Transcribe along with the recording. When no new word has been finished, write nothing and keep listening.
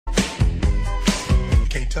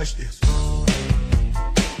touch this.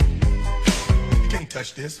 You can't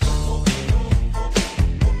touch this.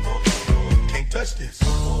 Can't touch this.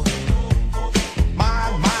 My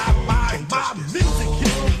music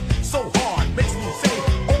hits so hard, makes me say,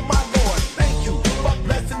 oh my Lord, thank you for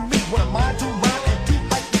blessing me. What am I to rhyme and do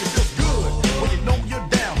like me? It feels good when you know you're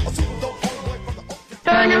down. A super dope homeboy from the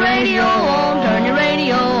Turn your radio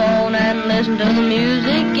on and listen to the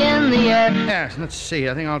music in the air. Yes, let's see.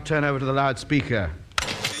 I think I'll turn over to the loudspeaker.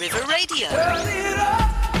 River Radio.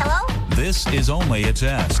 Hello? This is only a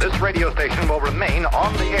test. This radio station will remain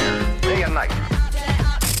on the air day and night.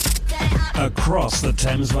 Across the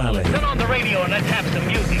Thames Valley. Turn on the radio and let's have some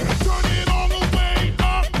music. Turn it on the way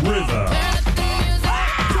up. River.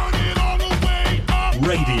 Turn it on the way up.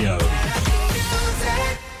 Radio.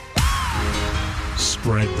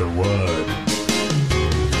 Spread the word.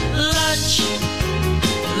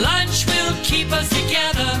 Lunch will keep us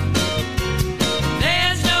together.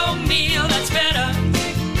 There's no meal that's better.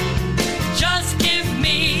 Just give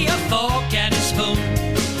me a fork and a spoon.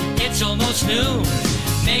 It's almost noon.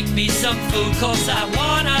 Make me some food, cause I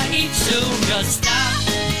wanna eat soon. Just stop,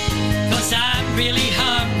 cause I'm really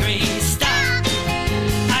hungry. Stop,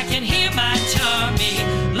 I can hear my tummy.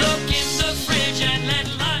 Look in the fridge and let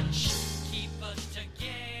lunch keep us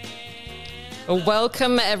together.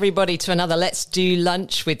 Welcome everybody to another Let's Do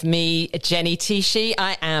Lunch with me, Jenny Tichy.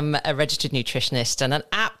 I am a registered nutritionist and an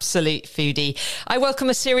absolute foodie. I welcome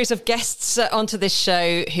a series of guests onto this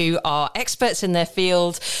show who are experts in their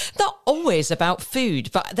field. Not always about food,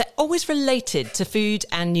 but they're always related to food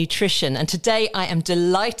and nutrition. And today I am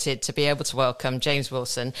delighted to be able to welcome James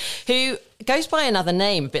Wilson, who goes by another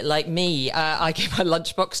name, a bit like me. I go by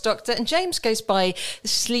Lunchbox Doctor, and James goes by the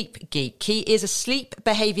Sleep Geek. He is a sleep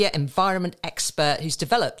behaviour environment expert who's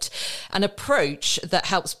developed an approach that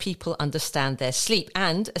helps people understand their sleep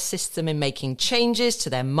and assists them in making changes to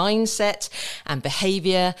their mindset and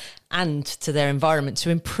behaviour and to their environment to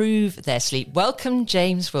improve their sleep. Welcome,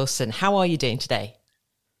 James Wilson. How are you doing today?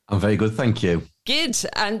 I'm very good, thank you. Good.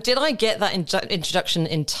 And did I get that introduction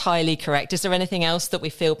entirely correct? Is there anything else that we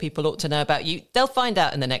feel people ought to know about you? They'll find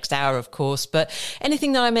out in the next hour, of course, but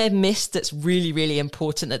anything that I may have missed that's really, really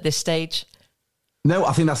important at this stage? No,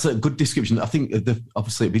 I think that's a good description. I think,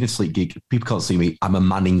 obviously, being a sleep geek, people can't see me. I'm a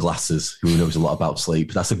man in glasses who knows a lot about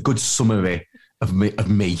sleep. That's a good summary of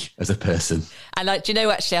me as a person. And do you know,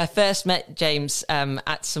 actually, I first met James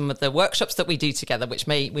at some of the workshops that we do together, which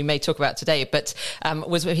we may talk about today, but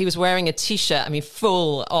he was wearing a T-shirt,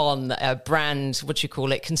 full on brand, what do you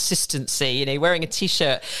call it, consistency, wearing a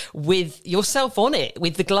T-shirt with yourself on it,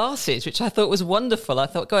 with the glasses, which I thought was wonderful. I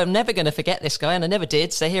thought, God, I'm never going to forget this guy, and I never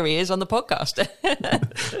did, so here he is on the podcast.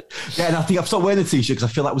 Yeah, and I think I've stopped wearing the T-shirt because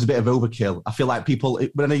I feel that was a bit of overkill. I feel like people,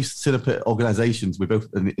 when I used to sit up at organisations,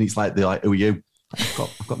 and it's like, they're like, who are you?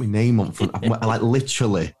 I've got my name on front. I like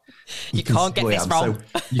literally. You can't get this wrong.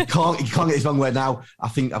 So you can't get this wrong. Where now I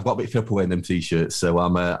think I've got a bit fed up wearing them T-shirts. So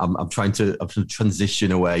I'm trying to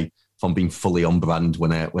transition away from being fully on brand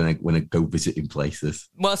when I go visiting places.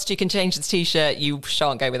 Whilst you can change the T-shirt, you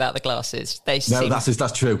shan't go without the glasses. That's true.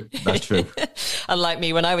 That's true. Unlike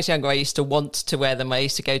me, when I was younger, I used to want to wear them. I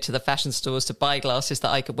used to go to the fashion stores to buy glasses that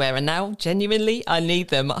I could wear, and now, genuinely, I need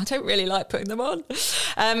them. I don't really like putting them on.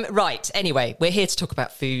 Right, anyway, we're here to talk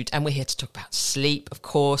about food, and we're here to talk about sleep, of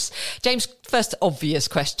course. James, first obvious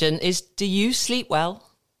question is, do you sleep well?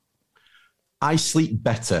 I sleep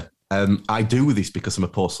better. I do this because I'm a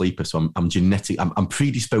poor sleeper, so I'm genetic. I'm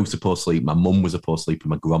predisposed to poor sleep. My mum was a poor sleeper.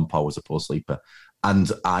 My grandpa was a poor sleeper, and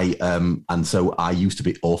so I used to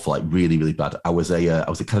be awful, like really, really bad. I was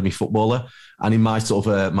academy footballer, and in my sort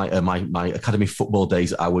of my academy football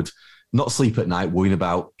days, I would not sleep at night, worrying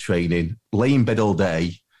about training, lay in bed all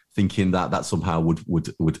day, thinking that somehow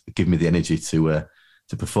would give me the energy to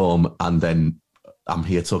perform, and then I'm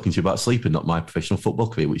here talking to you about sleep and not my professional football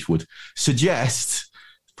career, which would suggest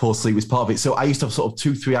poor sleep was part of it. So I used to have sort of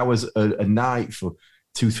 2-3 hours a night for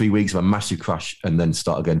 2-3 weeks of a massive crash and then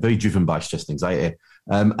start again, very driven by stress and anxiety.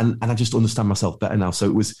 And I just understand myself better now. So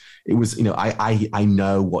it was, I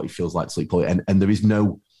know what it feels like to sleep poorly, and there is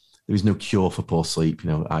no cure for poor sleep.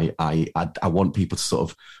 I want people to sort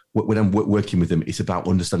of, when I'm working with them, it's about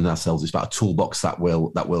understanding ourselves. It's about a toolbox that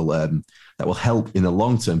will help in the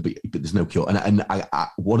long term, but there's no cure. And I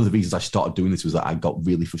one of the reasons I started doing this was that I got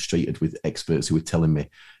really frustrated with experts who were telling me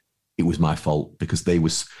it was my fault because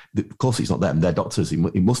of course it's not them, they're doctors. It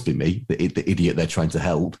must be me, the idiot they're trying to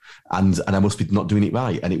help, and I must be not doing it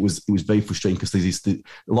right. And it was very frustrating because a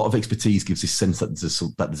lot of expertise gives this sense that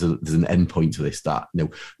there's an end point to this, that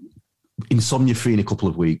insomnia-free in a couple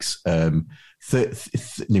of weeks,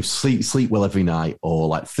 sleep well every night, or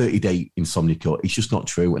like 30-day insomnia cure. It's just not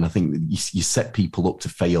true. And I think that you set people up to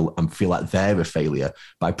fail and feel like they're a failure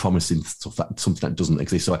by promising something that doesn't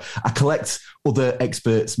exist. So I collect other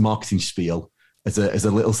experts' marketing spiel as a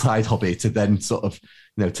little side hobby to then sort of,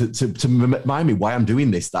 to remind me why I'm doing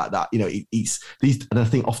this, it's these. And I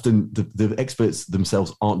think often the experts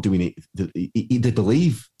themselves aren't doing it. They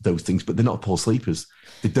believe those things, but they're not poor sleepers.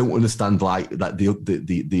 They don't understand like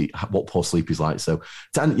the what poor sleep is like. So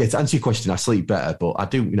to answer your question, I sleep better, but I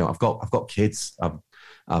do, I've got kids. I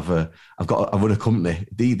run a company.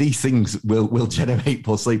 These things will generate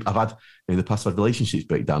poor sleep. I've had in the past, I've had relationships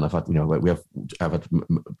break down. I've had I've had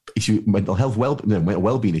mental health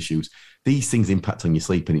well-being issues. These things impact on your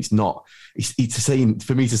sleep, and it's saying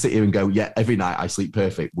for me to sit here and go, yeah, every night I sleep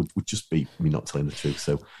perfect would just be me not telling the truth.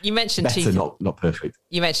 So you mentioned better, not perfect.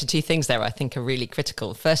 You mentioned two things there I think are really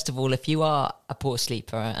critical. First of all, if you are a poor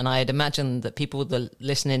sleeper, and I'd imagine that people that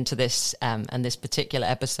listening to this and this particular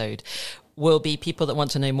episode will be people that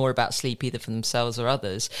want to know more about sleep, either for themselves or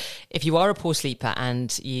others. If you are a poor sleeper,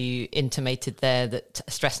 and you intimated there that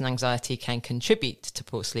stress and anxiety can contribute to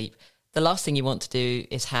poor sleep, the last thing you want to do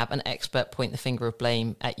is have an expert point the finger of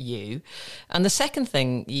blame at you. And the second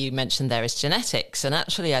thing you mentioned there is genetics. And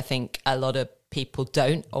actually, I think a lot of people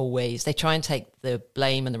don't always, they try and take the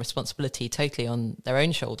blame and the responsibility totally on their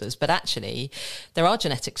own shoulders. But actually, there are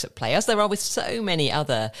genetics at play, as there are with so many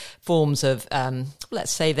other forms of,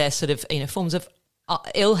 let's say they're sort of, forms of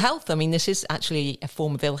ill health. I mean, this is actually a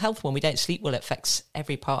form of ill health. When we don't sleep well, it affects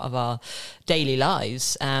every part of our daily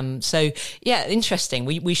lives. So, yeah, interesting.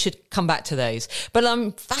 We should come back to those. But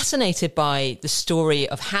I'm fascinated by the story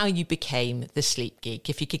of how you became the Sleep Geek.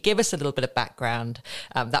 If you could give us a little bit of background,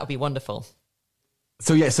 that would be wonderful.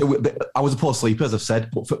 So I was a poor sleeper, as I've said,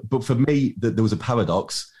 but for me, there was a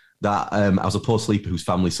paradox that I was a poor sleeper whose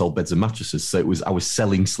family sold beds and mattresses. So I was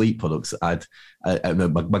selling sleep products. My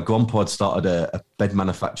grandpa had started a bed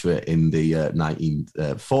manufacturer in the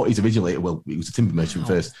 1940s originally. Well, it was a timber merchant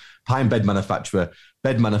first. Pine bed manufacturer,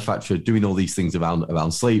 doing all these things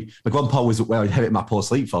around sleep. My grandpa was where I inherited my poor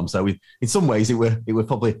sleep from. So in some ways, it were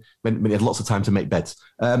probably meant he had lots of time to make beds.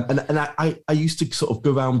 And I used to sort of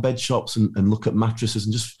go around bed shops and look at mattresses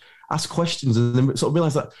and just ask questions, and then sort of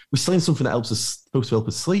realize that we're selling something that supposed to help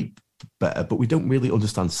us sleep better, but we don't really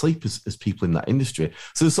understand sleep as people in that industry.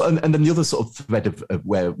 So and then the other sort of thread of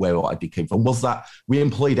where what I did came from was that we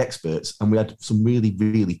employed experts, and we had some really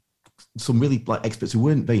like experts who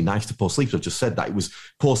weren't very nice to poor sleepers. I just said that it was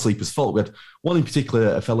poor sleepers' fault. We had one in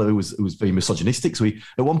particular, a fellow who was very misogynistic. So we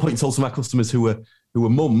at one point told some of our customers who were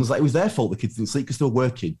mums that it was their fault the kids didn't sleep because they were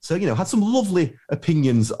working. So had some lovely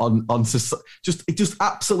opinions on just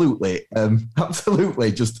absolutely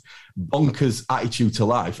just bonkers attitude to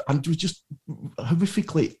life, and it was just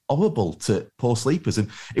horrifically horrible to poor sleepers. And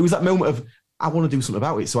it was that moment of, I want to do something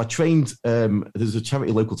about it. So I trained. There's a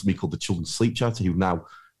charity local to me called the Children's Sleep Charity, who now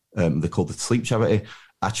they're called the Sleep Charity.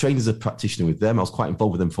 I trained as a practitioner with them. I was quite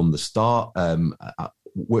involved with them from the start. I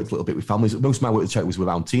worked a little bit with families. Most of my work with the charity was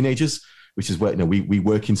around teenagers, which is where we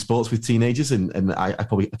work in sports with teenagers, and I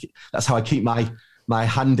probably, that's how I keep my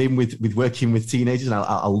hand in with working with teenagers. And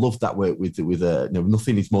I love that work with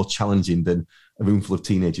nothing is more challenging than a room full of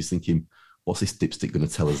teenagers thinking, what's this dipstick going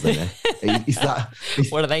to tell us then?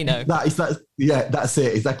 What do they know? That's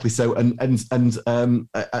it, exactly. So, I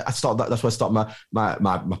started that. That's where I started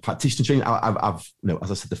my practitioner training. I've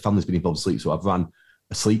as I said, the family's been involved in sleep, so I've ran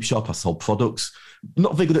a sleep shop. I sold products.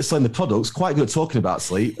 Not very good at selling the products, quite good at talking about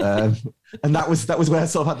sleep. And that was where I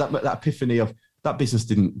sort of had that epiphany of that business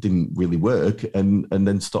didn't really work, and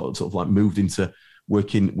then sort of like moved into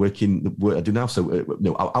working the work I do now. So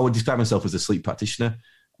I would describe myself as a sleep practitioner.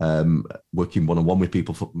 Working one-on-one with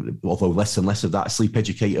people, although less and less of that, a sleep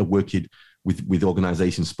educator, working with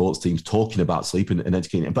organisations, sports teams, talking about sleep and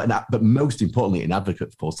educating, but most importantly, an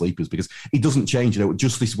advocate for poor sleepers, because it doesn't change.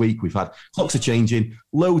 Just this week we've had clocks are changing,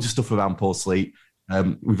 loads of stuff around poor sleep.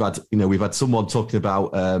 We've had someone talking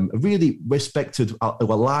about a really respected,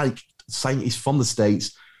 like scientist from the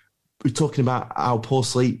States, we're talking about how poor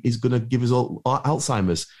sleep is going to give us all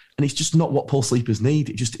Alzheimer's. And it's just not what poor sleepers need.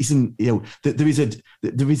 It just isn't. There is a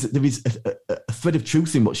thread of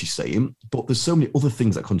truth in what she's saying, but there's so many other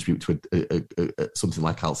things that contribute to something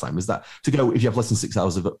like Alzheimer's. That to go, if you have less than 6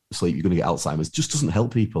 hours of sleep, you're going to get Alzheimer's, just doesn't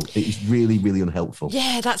help people. It is really, really unhelpful.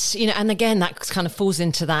 Yeah, that's and again, that kind of falls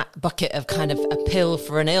into that bucket of kind of a pill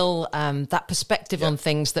for an ill. That perspective on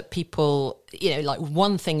things that people, like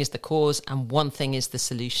one thing is the cause and one thing is the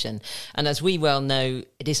solution. And as we well know,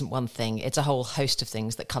 it isn't one thing; it's a whole host of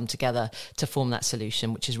things that come together to form that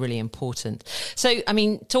solution, which is really important. So, I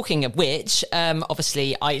mean, talking of which,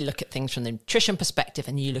 obviously I look at things from the nutrition perspective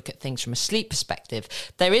and you look at things from a sleep perspective.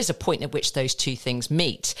 There is a point at which those two things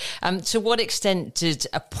meet. To what extent did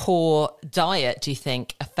a poor diet, do you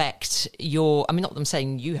think, affect your, I mean, not that I'm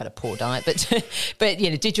saying you had a poor diet, but you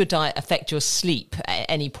know, did your diet affect your sleep at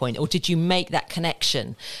any point, or did you make that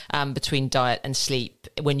connection between diet and sleep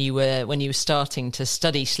when you were starting to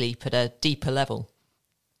study sleep at a deeper level?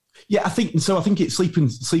 Yeah, I think so. I think it's sleep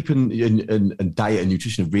and diet and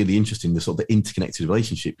nutrition are really interesting. The sort of the interconnected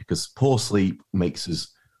relationship, because poor sleep makes us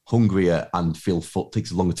hungrier and feel full,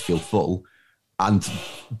 takes us longer to feel full, and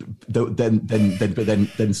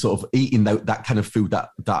then sort of eating that kind of food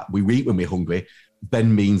that we eat when we're hungry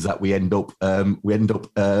then means that we end up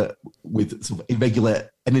with sort of irregular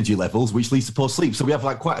energy levels, which leads to poor sleep. So we have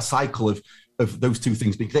like quite a cycle of those two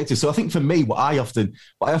things being connected. So I think for me, what I often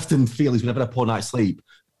feel is whenever I have a poor night's sleep,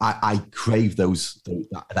 I crave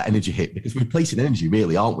that energy hit, because we're replacing energy,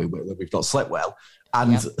 really, aren't we? When we've not slept well.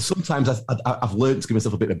 And sometimes I've learned to give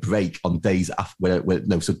myself a bit of a break on days where I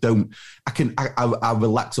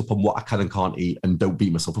relax up on what I can and can't eat and don't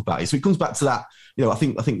beat myself up about it. So it comes back to that. You know, I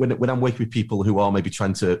think when I'm working with people who are maybe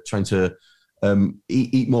trying to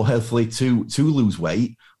eat more healthily to lose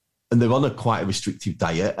weight, and they're on quite a restrictive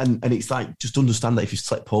diet, and it's like, just understand that if you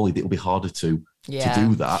slept poorly, it'll be harder to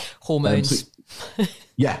do that. Hormones.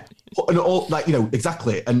 Yeah, and all, like, you know,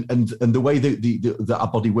 exactly, and the way that our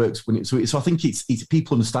body works when so I think it's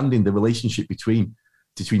people understanding the relationship between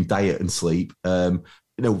diet and sleep.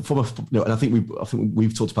 You know, and I think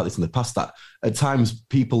we've talked about this in the past, that at times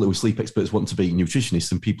people who are sleep experts want to be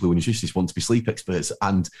nutritionists, and people who are nutritionists want to be sleep experts,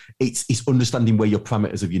 and it's understanding where your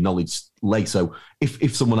parameters of your knowledge lay. So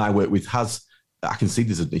if someone I work with I can see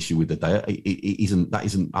there's an issue with the diet,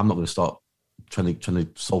 I'm not going to start trying to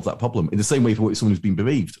solve that problem. In the same way, if I work with someone who's been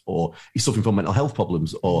bereaved or is suffering from mental health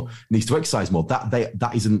problems or needs to exercise more,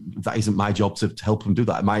 that isn't my job to help them do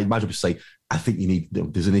that. My job is to say, I think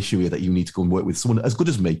there's an issue here that you need to go and work with someone as good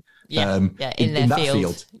as me. In their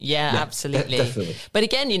field. Yeah, absolutely. Definitely. But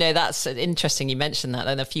again, you know, that's interesting you mentioned that.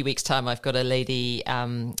 In a few weeks' time, I've got a lady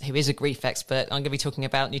who is a grief expert. I'm going to be talking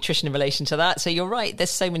about nutrition in relation to that. So you're right.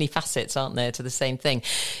 There's so many facets, aren't there, to the same thing.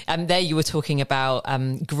 There you were talking about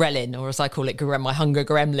ghrelin, or as I call it, my hunger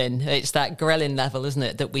gremlin. It's that ghrelin level, isn't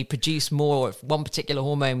it, that we produce more of one particular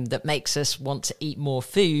hormone that makes us want to eat more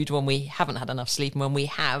food when we haven't had enough sleep. And when we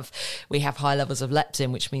have high levels of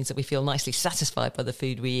leptin, which means that we feel nicely satisfied by the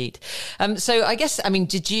food we eat. So I guess, I mean,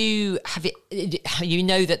 did you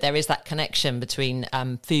know that there is that connection between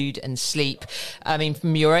food and sleep? I mean,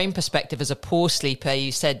 from your own perspective as a poor sleeper,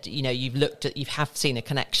 you said, you know, you have seen a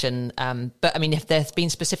connection. But I mean, have there been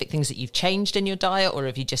specific things that you've changed in your diet, or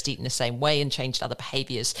have you just eaten the same way and changed other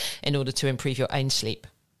behaviours in order to improve your own sleep?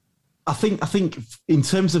 I think in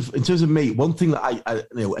terms of me, one thing that I you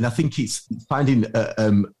know, and I think it's finding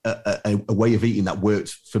a way of eating that worked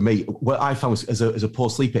for me. What I found was, as a poor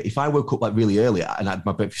sleeper, if I woke up like really early and I had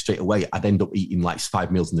my breakfast straight away, I'd end up eating like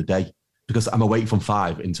 5 meals in a day, because I'm awake from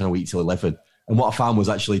 5 until I eat till 11. And what I found was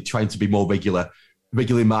actually trying to be more regular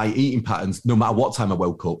in my eating patterns, no matter what time I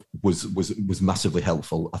woke up, was massively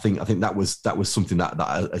helpful. I think that was something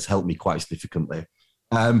that has helped me quite significantly.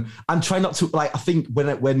 And try not to, like, I think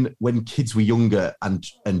when kids were younger and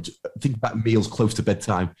think about meals close to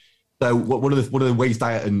bedtime. So one of the ways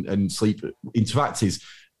diet and sleep interact is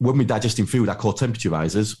when we're digesting food, our core temperature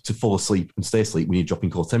rises. To fall asleep and stay asleep, we need a drop in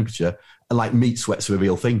core temperature. And like meat sweats are a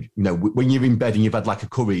real thing. You know, when you're in bed and you've had like a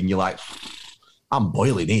curry and you're like, I'm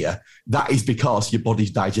boiling here, that is because your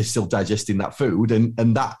body's still digesting that food,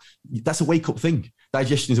 and that's a wake up thing.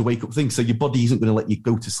 Digestion is a wake up thing, so your body isn't going to let you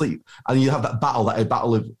go to sleep, and you have that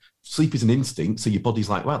battle of sleep is an instinct. So your body's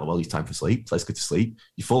like, well, it's time for sleep. So let's go to sleep.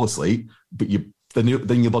 You fall asleep, but then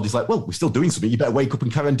your body's like, well, we're still doing something. You better wake up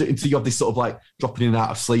and carry on doing. So you have this sort of like dropping in and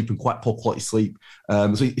out of sleep and quite poor quality sleep.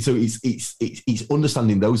 So it's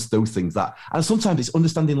understanding those things and sometimes it's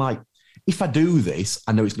understanding like, if I do this,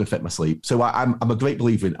 I know it's going to affect my sleep. So I'm a great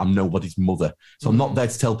believer in I'm nobody's mother. So I'm not there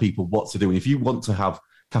to tell people what to do. And if you want to have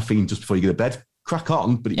caffeine just before you go to bed, crack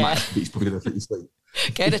on, but it's probably going to affect your sleep.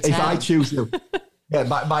 If I choose,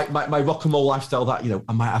 my rock and roll lifestyle, that, you know,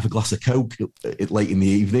 I might have a glass of Coke late in the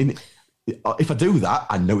evening. If I do that,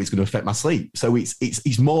 I know it's going to affect my sleep. So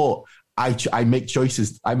it's more, I make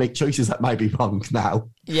choices that might be wrong now.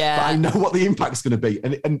 Yeah. But I know what the impact's going to be,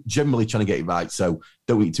 and generally trying to get it right. So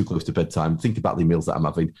don't eat too close to bedtime. Think about the meals that I'm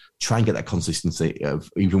having. Try and get that consistency of,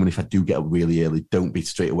 even when if I do get up really early, don't be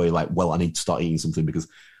straight away like, well, I need to start eating something, because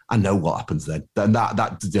I know what happens then. And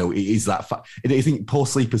that it is that fact. I think poor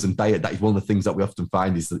sleepers and diet, that is one of the things that we often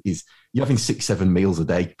find is you're having 6-7 meals a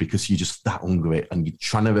day because you're just that hungry and you're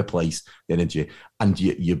trying to replace the energy, and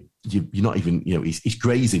you're not even, it's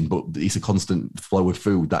grazing, but it's a constant flow of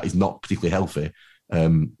food that is not particularly healthy.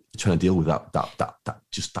 Trying to deal with that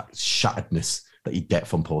shatteredness that you get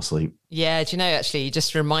from poor sleep. Yeah, do you know, actually, you're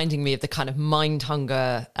just reminding me of the kind of mind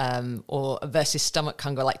hunger or versus stomach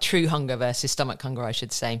hunger, like true hunger versus stomach hunger, I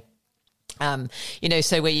should say.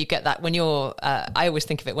 So where you get that when you're, I always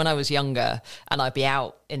think of it when I was younger and I'd be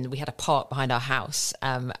out we had a park behind our house,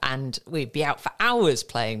 and we'd be out for hours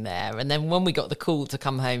playing there. And then when we got the call to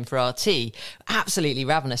come home for our tea, absolutely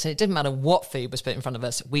ravenous. And it didn't matter what food was put in front of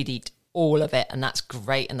us, we'd eat all of it, and that's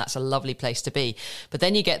great, and that's a lovely place to be. But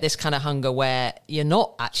then you get this kind of hunger where you're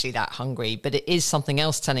not actually that hungry, but it is something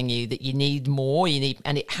else telling you that you need more,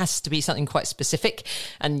 and it has to be something quite specific.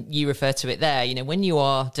 And you refer to it there, when you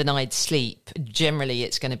are denied sleep, generally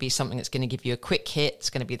it's going to be something that's going to give you a quick hit. It's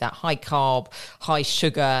going to be that high carb, high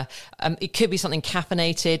sugar. It could be something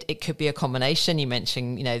caffeinated. It could be a combination. You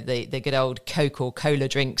mentioned, the good old Coke or cola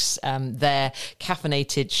drinks there,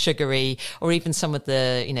 caffeinated, sugary, or even some of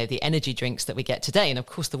the, the energy drinks that we get today. And of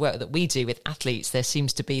course, the work that we do with athletes, there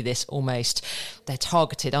seems to be this almost, they're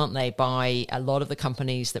targeted, aren't they, by a lot of the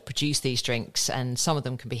companies that produce these drinks. And some of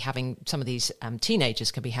them can be having, some of these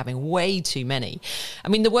teenagers can be having way too many. I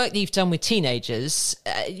mean, the work that you've done with teenagers,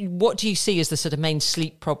 what do you see as the sort of main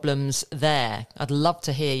sleep problems there? I'd love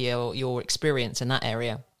to hear your experience in that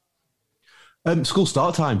area. School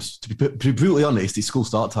start times. To be brutally honest, it's school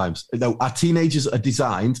start times. Our teenagers are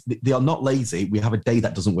designed. They are not lazy. We have a day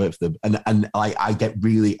that doesn't work for them, and I get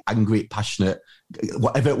really angry, passionate,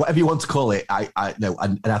 whatever you want to call it. I know,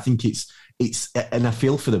 and I think it's and I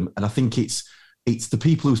feel for them, and I think it's the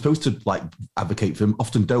people who are supposed to advocate for them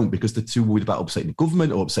often don't, because they're too worried about upsetting the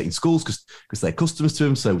government or upsetting schools because they're customers to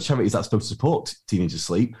them. So charities that are supposed to support teenagers'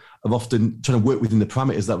 sleep are often trying to work within the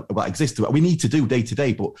parameters that exist. We need to do day to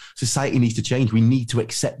day, but society needs to change. We need to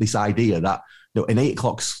accept this idea that an 8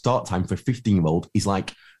 o'clock start time for a 15-year-old is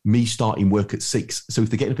like me starting work at 6. So if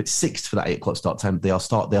they're getting up at 6 for that 8 o'clock start time, they are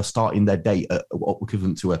starting their day at what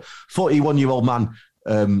equivalent to a 41-year-old man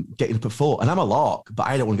getting up at 4. And I'm a lark, but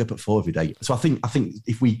I don't want to get up at 4 every day. So I think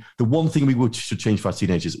if the one thing should change for our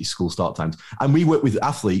teenagers is school start times. And we work with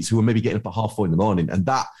athletes who are maybe getting up at 4:30 in the morning. And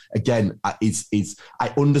that, again, is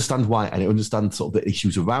I understand why, and I understand sort of the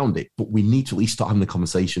issues around it, but we need to at least start having the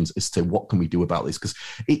conversations as to what can we do about this, because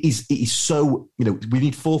it is so, we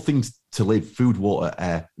need 4 things to live: food, water,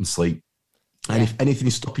 air, and sleep. And if anything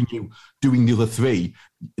is stopping you doing the other 3,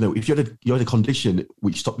 if you had a condition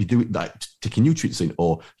which stopped you doing that, taking nutrients in,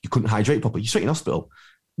 or you couldn't hydrate properly, you're straight in hospital.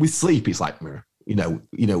 With sleep, it's like,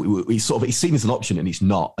 it's sort of, it's seen as an option, and it's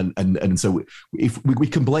not. And so if we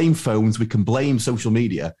can blame phones, we can blame social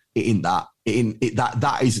media that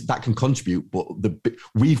can contribute, but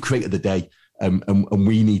we've created the day. And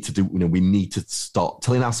we need to we need to start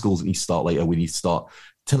telling our schools it needs to start later. We need to start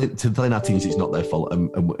telling our teenagers it's not their fault,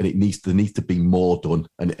 and there needs to be more done,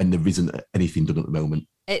 and there isn't anything done at the moment.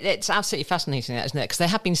 It's absolutely fascinating, isn't it? Because there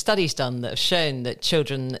have been studies done that have shown that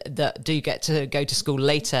children that do get to go to school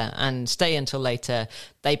later and stay until later,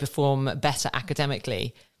 they perform better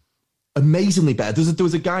academically. Amazingly better. There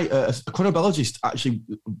was a guy, a chronobiologist, actually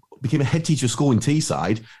became a head teacher of school in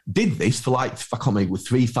Teesside, did this for I can't remember,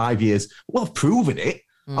 3-5 years. Well, I've proven it.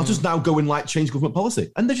 I'll just now go and change government policy,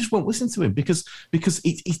 and they just won't listen to him because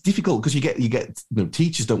it's difficult, because you get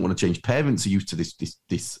teachers don't want to change, parents are used to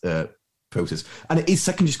this process, and it is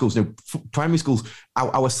secondary schools. Primary schools,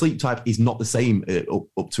 our sleep type is not the same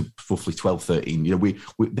up to roughly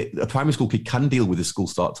 12-13. A primary school kid can deal with a school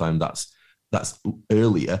start time that's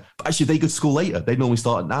earlier, but actually they go to school later. They normally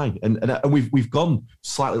start at 9, and we've gone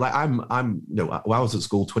slightly. When I was at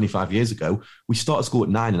school 25 years ago, we started school at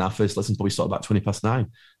 9, and our first lessons probably started about 9:20.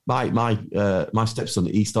 My stepson,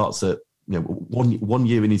 he starts at 1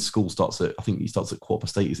 year in his school starts at, I think he starts at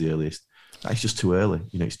 8:15 is the earliest. It's just too early.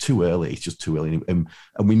 It's too early. It's just too early, and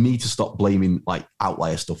we need to stop blaming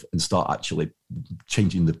outlier stuff and start actually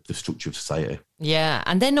changing the structure of society. Yeah,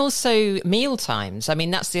 and then also meal times. I mean,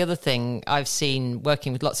 that's the other thing I've seen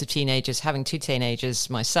working with lots of teenagers, having 2 teenagers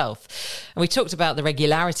myself. And we talked about the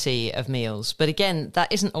regularity of meals, but again,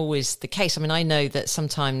 that isn't always the case. I mean, I know that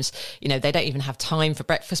sometimes, they don't even have time for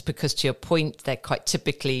breakfast because, to your point, they're quite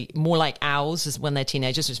typically more like owls as when they're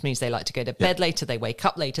teenagers, which means they like to go to bed later, they wake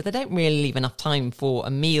up later. They don't really leave enough time for a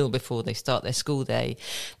meal before they start their school day.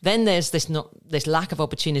 Then there's this lack of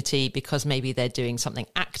opportunity because maybe they're doing something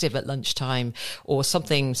active at lunchtime or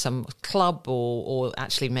some club or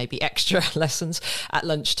actually maybe extra lessons at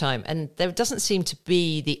lunchtime. And there doesn't seem to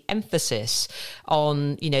be the emphasis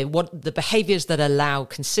on, what the behaviours that allow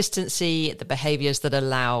consistency, the behaviours that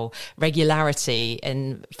allow regularity,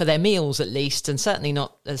 and for their meals at least, and certainly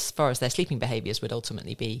not as far as their sleeping behaviours would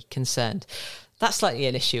ultimately be concerned. That's slightly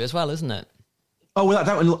an issue as well, isn't it? Oh, without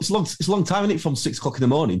doubt. It's a long time, isn't it? From 6 o'clock in the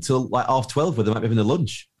morning till like 12:30, where they might be having a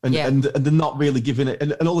lunch, and they're not really giving it.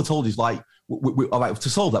 And all they're told is like, all right, to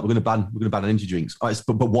solve that, we're going to ban energy drinks. All right,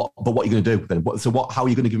 but what are you going to do then? How are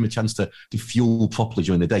you going to give them a chance to fuel properly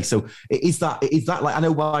during the day? So it is that like, I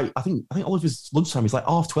know why. I think Oliver's lunchtime is like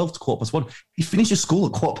 12:30 to 1:15. He finishes school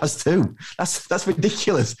at 2:15. That's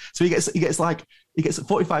ridiculous. So he gets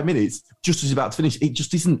 45 minutes just as he's about to finish.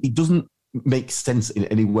 It doesn't make sense in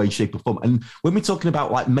any way, shape, or form. And when we're talking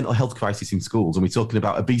about like mental health crisis in schools, and we're talking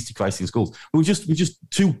about obesity crisis in schools, we're just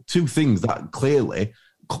two things that clearly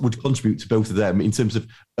would contribute to both of them in terms of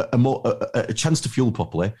a chance to fuel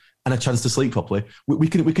properly and a chance to sleep properly. We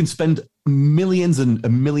can spend millions and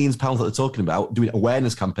millions of pounds that they're talking about doing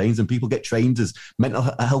awareness campaigns, and people get trained as mental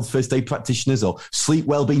health first aid practitioners or sleep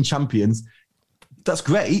wellbeing champions. That's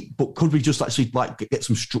great, but could we just actually like get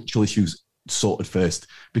some structural issues sorted first,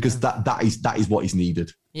 because that is what is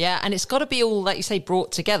needed. Yeah, and it's got to be all, like you say,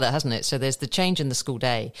 brought together, hasn't it? So there's the change in the school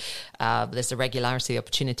day, there's the regularity, the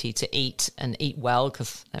opportunity to eat and eat well,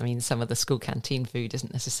 because I mean some of the school canteen food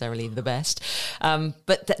isn't necessarily the best,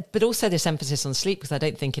 but also this emphasis on sleep, because I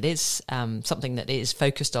don't think it is something that is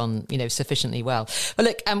focused on sufficiently well. But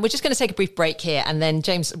look, we're just going to take a brief break here, and then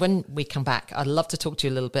James, when we come back, I'd love to talk to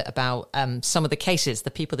you a little bit about some of the cases,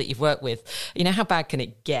 the people that you've worked with. How bad can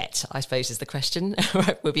it get, I suppose, is the question.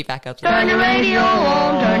 We'll be back after Turn your radio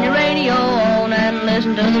on, turn your radio on, and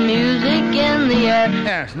listen to the music in the air.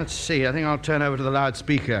 Yes, let's see. I think I'll turn over to the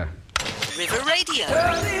loudspeaker. River Radio.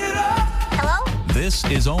 Hello? This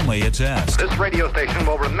is only a test. This radio station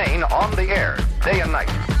will remain on the air day and night.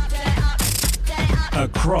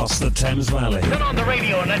 Across the Thames Valley. Turn on the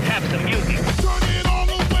radio and let's have some music. Turn it all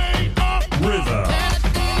the way up. River.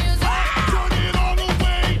 Turn it all the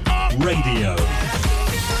way up. Radio.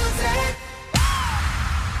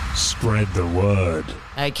 Spread the word.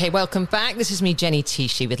 Okay, welcome back. This is me, Jenny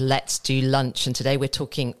Tichy, with Let's Do Lunch. And today we're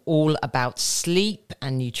talking all about sleep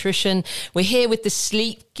and nutrition. We're here with the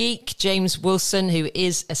sleep geek, James Wilson, who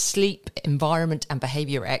is a sleep, environment and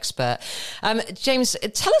behaviour expert. James,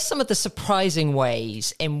 tell us some of the surprising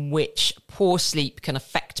ways in which poor sleep can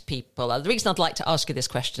affect people. The reason I'd like to ask you this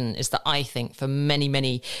question is that I think for many,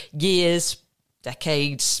 many years,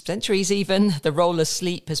 decades, centuries even, the role of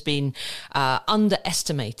sleep has been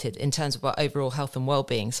underestimated in terms of our overall health and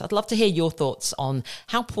well-being. So I'd love to hear your thoughts on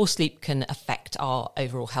how poor sleep can affect our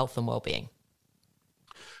overall health and well-being.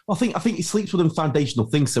 Well, I think sleep's one of the foundational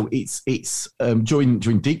things. So it's during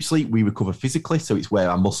deep sleep we recover physically. So it's where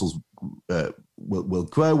our muscles will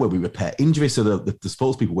grow, where we repair injuries. So the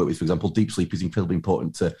sports people work with, for example, deep sleep is incredibly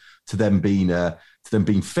important to them being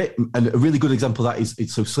fit. And a really good example of that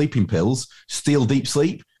is so sleeping pills steal deep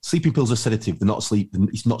sleep. Sleeping pills are sedative. They're not sleep.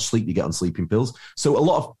 It's not sleep you get on sleeping pills. So a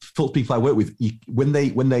lot of sports people I work with, when they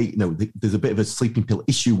there's a bit of a sleeping pill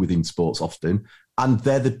issue within sports often, and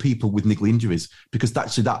they're the people with niggly injuries, because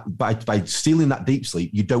actually that by stealing that deep sleep,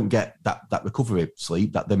 you don't get that recovery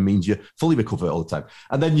sleep. That then means you fully recover all the time.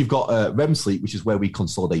 And then you've got REM sleep, which is where we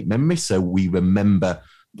consolidate memory, so we remember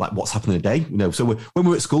like what's happened in a day. So when we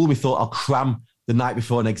were at school, we thought I'll cram the night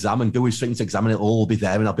before an exam and go straight into exam and it'll all be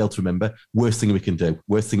there and I'll be able to remember. Worst thing we can do.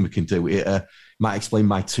 It might explain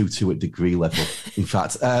my 2-2 at degree level, in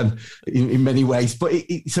fact, in many ways. But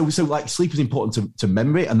so like sleep is important to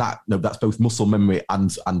memory, and that's both muscle memory and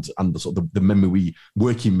the sort of the memory,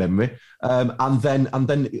 working memory, and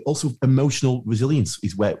then also emotional resilience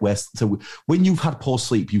is where so when you've had poor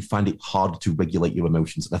sleep, you find it hard to regulate your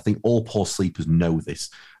emotions, and I think all poor sleepers know this.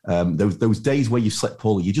 Those days where you slept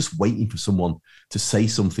poorly, you're just waiting for someone to say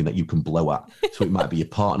something that you can blow at. So it might be your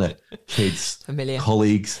partner, kids,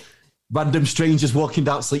 colleagues, random strangers walking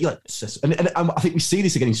down sleep. And I think we see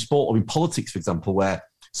this again in sport or in politics, for example, where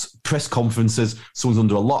press conferences, someone's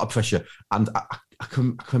under a lot of pressure. And I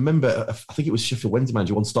can remember, I think it was Sheffield Wednesday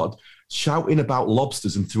manager once started shouting about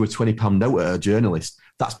lobsters and threw a £20 note at a journalist.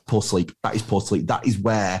 That's poor sleep. That is poor sleep. That is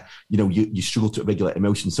where, you struggle to regulate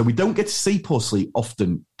emotions. So we don't get to see poor sleep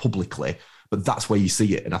often publicly, but that's where you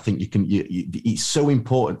see it. And I think it's so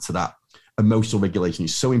important to that emotional regulation.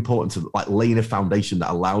 It's so important to like laying a foundation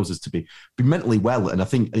that allows us to be mentally well. And I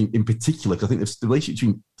think in particular, because I think the relationship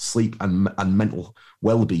between sleep and mental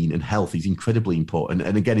well-being and health is incredibly important.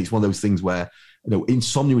 And again, it's one of those things where,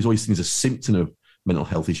 insomnia is always seen as a symptom mental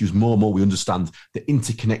health issues. More and more we understand the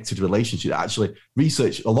interconnected relationship. Actually,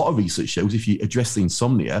 a lot of research shows if you address the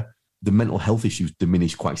insomnia, the mental health issues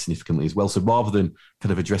diminish quite significantly as well. So rather than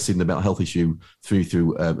kind of addressing the mental health issue through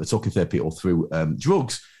talking therapy or through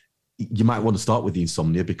drugs, you might want to start with the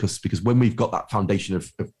insomnia because when we've got that foundation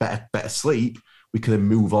of better sleep, we can then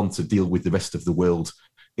move on to deal with the rest of the world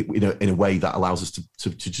in a way that allows us to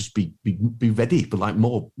just be ready, but like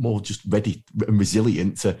more just ready and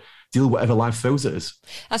resilient to deal with whatever life throws at us.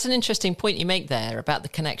 That's an interesting point you make there about the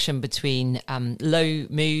connection between low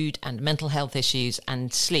mood and mental health issues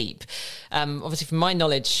and sleep. Obviously, from my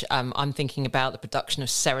knowledge, I'm thinking about the production of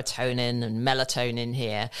serotonin and melatonin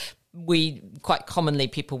here. We quite commonly,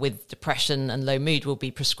 people with depression and low mood will be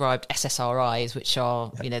prescribed SSRIs, which are,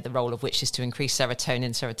 the role of which is to increase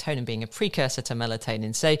serotonin being a precursor to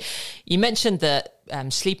melatonin. So you mentioned that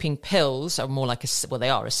sleeping pills are more like they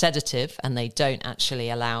are a sedative, and they don't actually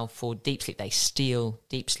allow for deep sleep. They steal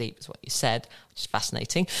deep sleep, is what you said, which is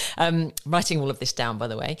fascinating. Writing all of this down, by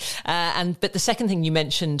the way. But the second thing you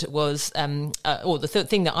mentioned was, or the third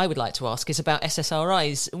thing that I would like to ask is about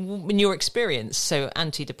SSRIs. In your experience, so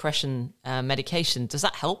antidepressant medication, does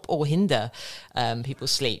that help or hinder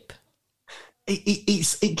people's sleep?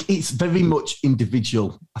 It's very much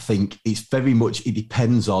individual. I think it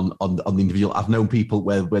depends on the individual. I've known people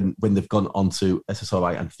where when they've gone onto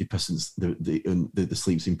SSRI antidepressants, the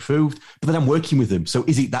sleep's improved. But then I'm working with them. So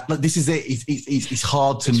is it that? This is it. It's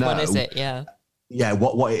hard to know. Which one is it? Yeah. Yeah,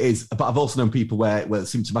 what it is. But I've also known people where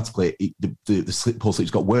symptomatically the poor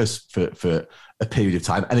sleep's got worse for a period of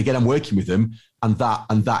time. And again, I'm working with them, and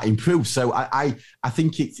that improves. So I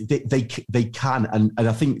think they can, and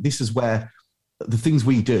I think this is where the things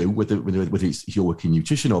we do, whether it's your work in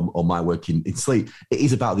nutrition or my work in sleep, it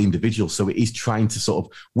is about the individual. So it is trying to sort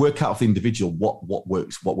of work out for the individual what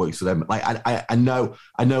works for them. Like I know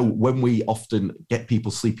when we often get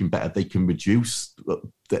people sleeping better, they can reduce.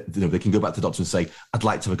 They can go back to the doctor and say, "I'd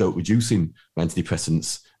like to have a go at reducing my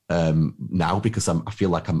antidepressants now because I feel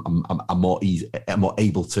like I'm more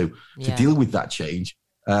able to deal with that change."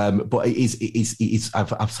 But it is.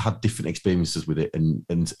 I've had different experiences with it,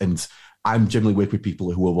 and I'm generally working with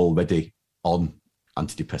people who are already on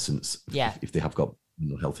antidepressants if they have got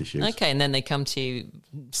mental health issues. Okay, and then they come to you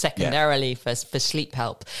secondarily for sleep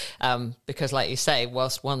help, because like you say,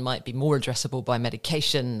 whilst one might be more addressable by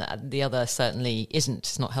medication, the other certainly isn't.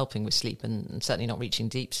 It's not helping with sleep and certainly not reaching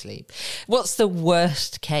deep sleep. What's the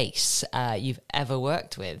worst case you've ever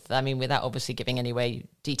worked with? I mean, without obviously giving away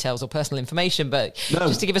details or personal information, but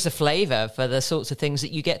just to give us a flavour for the sorts of things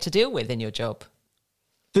that you get to deal with in your job.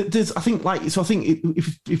 I think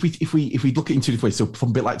if we look at it in two different ways, so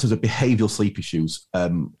from a bit like terms of behavioural sleep issues,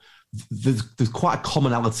 there's quite a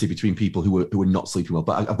commonality between people who are not sleeping well.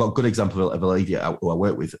 But I've got a good example of a lady who I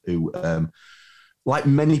work with who, like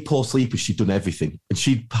many poor sleepers, she'd done everything, and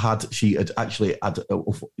she'd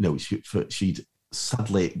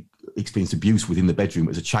sadly experienced abuse within the bedroom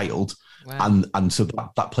as a child, and so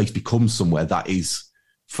that place becomes somewhere that is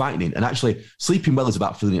frightening. And actually, sleeping well is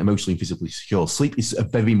about feeling emotionally and physically secure. Sleep is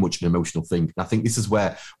very much an emotional thing. And I think this is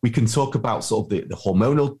where we can talk about sort of the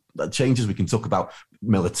hormonal changes. We can talk about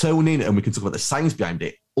melatonin, and we can talk about the science behind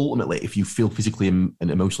it. Ultimately, if you feel physically and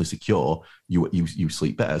emotionally secure, you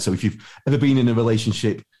sleep better. So if you've ever been in a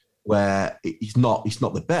relationship where it's not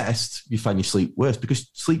the best, you find you sleep worse, because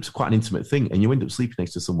sleep's quite an intimate thing, and you end up sleeping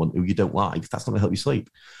next to someone who you don't like. That's not going to help you sleep.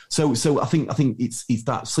 So I think it's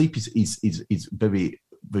that sleep is very,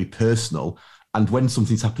 very personal, and when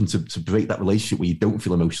something's happened to break that relationship where you don't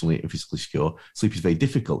feel emotionally and physically secure, sleep is very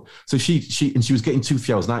difficult. So she was getting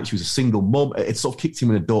 2-3 hours a night. She was a single mum. It sort of kicked in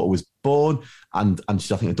when her daughter was born, and I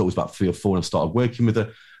think her daughter was about 3 or 4, and I started working with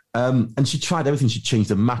her. And she tried everything. She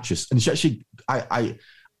changed the mattress, and she actually I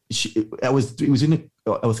was working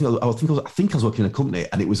in a company,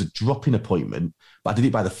 and it was a drop-in appointment, but I did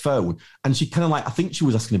it by the phone. And she kind of I think she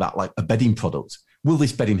was asking about like a bedding product. Will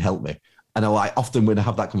this bedding help me? And often when I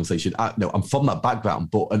have that conversation, I'm from that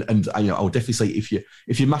background, but I would definitely say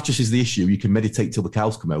if your mattress is the issue, you can meditate till the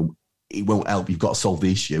cows come home. It won't help. You've got to solve the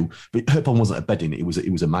issue. But her problem wasn't a bedding; it was a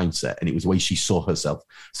mindset, and it was the way she saw herself.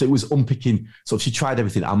 So it was unpicking. So she tried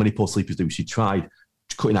everything. How many poor sleepers do? She tried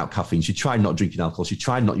cutting out caffeine. She tried not drinking alcohol. She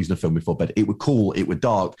tried not using her phone before bed. It was cool. It was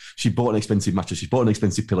dark. She bought an expensive mattress. She bought an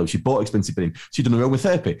expensive pillow. She bought expensive bedding. She'd done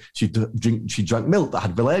aromatherapy. She drank milk that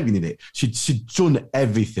had valerian in it. She'd done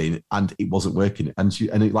everything, and it wasn't working. And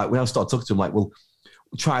when I started talking to him, well,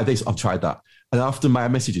 try this. I've tried that. And after my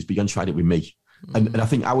messages began trying it with me. And I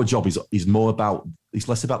think our job is more about, it's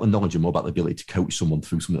less about the knowledge and more about the ability to coach someone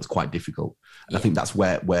through something that's quite difficult. And I think that's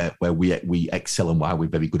where we excel and why we're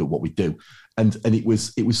very good at what we do. And it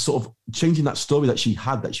was sort of changing that story that she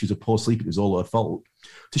had, that she was a poor sleeper, it was all her fault,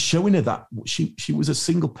 to showing her that she was a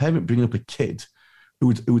single parent bringing up a kid who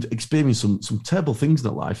would experience some terrible things in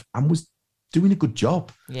her life and was doing a good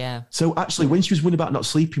job. Yeah. So actually, when she was worried about not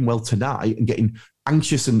sleeping well tonight and getting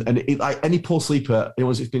anxious and like any poor sleeper,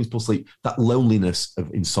 anyone's experienced poor sleep, that loneliness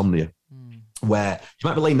of insomnia, where you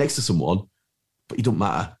might be laying next to someone, but it don't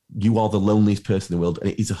matter. You are the loneliest person in the world,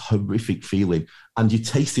 and it is a horrific feeling. And you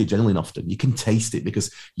taste the adrenaline often. You can taste it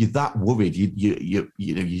because you're that worried.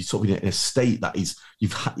 You're sort of in a state that is,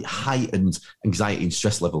 you've heightened anxiety and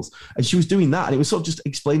stress levels. And she was doing that, and it was sort of just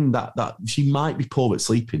explaining that she might be poor at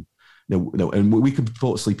sleeping. No, and we can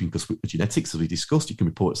report sleeping because of genetics, as we discussed. You can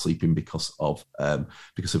report sleeping because of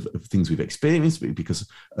things we've experienced, because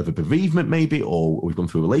of a bereavement, maybe, or we've gone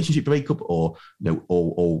through a relationship breakup, or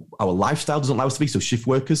our lifestyle doesn't allow us to be. So shift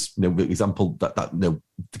workers, for example, that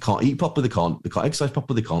they can't eat properly, they can't exercise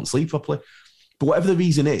properly, they can't sleep properly. But whatever the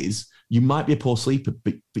reason is, you might be a poor sleeper,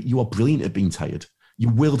 but you are brilliant at being tired.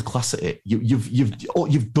 You're world class at it.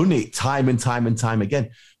 You've done it time and time and time again.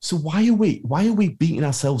 So why are we beating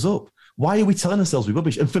ourselves up? Why are we telling ourselves we're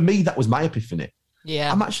rubbish? And for me, that was my epiphany.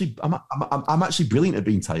 Yeah, I'm actually brilliant at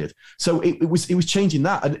being tired. So it was changing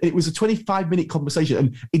that, and it was a 25-minute conversation.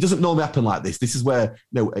 And it doesn't normally happen like this. This is where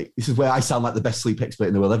I sound like the best sleep expert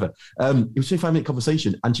in the world ever. It was a 25-minute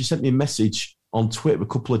conversation, and she sent me a message on Twitter a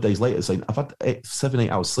couple of days later saying, "I've had 7-8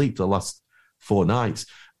 hours sleep for the last 4 nights."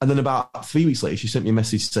 And then about 3 weeks later, she sent me a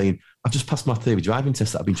message saying, "I've just passed my theory driving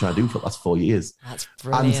test that I've been trying to do for the last 4 years." That's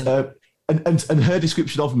brilliant. And her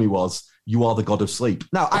description of me was, "You are the god of sleep."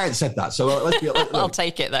 Now, I hadn't said that, so let's be. I'll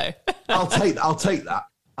take it though. I'll take that.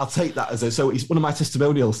 I'll take that so it's one of my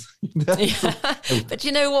testimonials. Yeah. But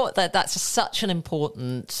you know what? That's such an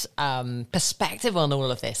important perspective on all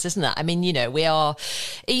of this, isn't it? I mean, we are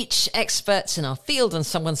each experts in our field, and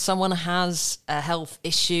someone has a health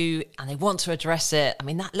issue and they want to address it. I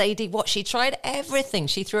mean, that lady, she tried everything.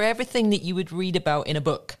 She threw everything that you would read about in a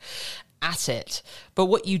book at it. But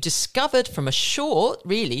what you discovered from a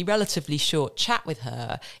relatively short chat with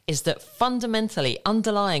her is that fundamentally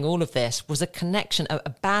underlying all of this was a connection,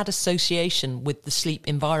 a bad association with the sleep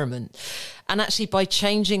environment. And actually by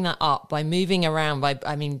changing that up, by moving around,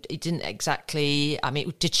 it didn't exactly,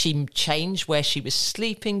 did she change where she was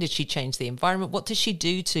sleeping? Did she change the environment? What did she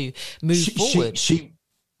do to move forward? She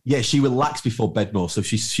relaxed before bed more. So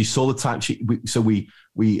she saw the time.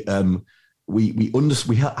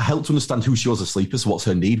 We helped understand who she was as a sleeper, so what's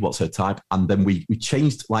her need, what's her type, and then we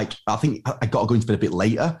changed. Like, I think I got her going to bed a bit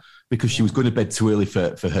later because she was going to bed too early for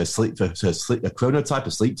her sleep, her chronotype,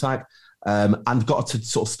 her sleep type, and got her to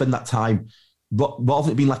sort of spend that time rather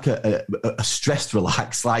than it being like a stressed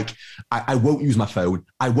relax. Like, I won't use my phone,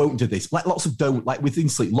 I won't do this. Like lots of don't, like within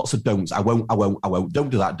sleep, lots of don'ts. I won't. Don't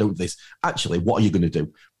do that. Don't do this. Actually, what are you going to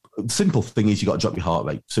do? Simple thing is you got to drop your heart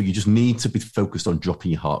rate. So you just need to be focused on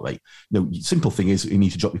dropping your heart rate. Simple thing is you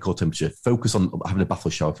need to drop your core temperature. Focus on having a bath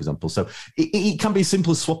or shower, for example. So it can be as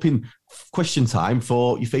simple as swapping question time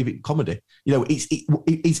for your favorite comedy.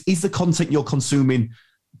 Is the content you're consuming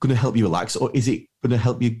going to help you relax, or is it going to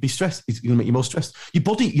help you be stressed? Is it going to make you more stressed? Your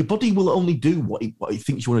body will only do what it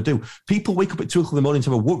thinks you want to do. People wake up at 2 o'clock in the morning to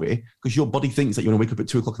have a worry because your body thinks that you want to wake up at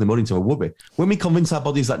 2 o'clock in the morning to have a worry. When we convince our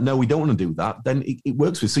bodies that no, we don't want to do that, then it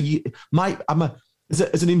works with. So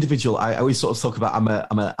as an individual, I always sort of talk about I'm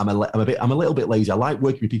a little bit lazy. I like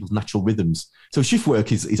working with people's natural rhythms. So shift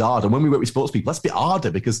work is hard, and when we work with sports people, that's a bit harder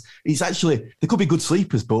because it's actually, they could be good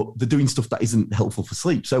sleepers, but they're doing stuff that isn't helpful for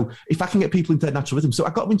sleep. So if I can get people into their natural rhythm, so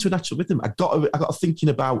I got them into a natural rhythm. I got thinking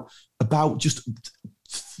about just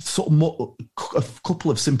sort of more, a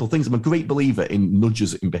couple of simple things. I'm a great believer in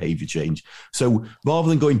nudges in behaviour change. So rather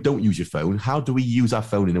than going, don't use your phone, how do we use our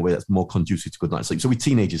phone in a way that's more conducive to good night's sleep? So with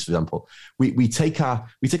teenagers, for example, we take our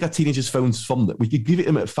teenagers' phones from them. We could give it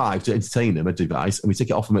them at 5 to entertain them, a device, and we take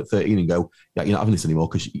it off them at 13 and go, yeah, you're not having this anymore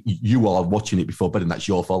because you are watching it before bed and that's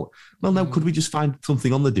your fault. Well, no, could we just find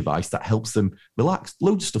something on the device that helps them relax?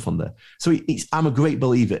 Loads of stuff on there. So I'm a great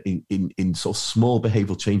believer in sort of small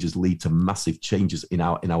behavioural changes lead to massive changes in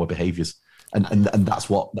our behaviours. And that's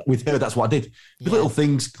what, with her, that's what I did. The little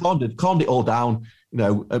things, calmed it all down. You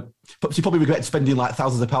know, she probably regretted spending like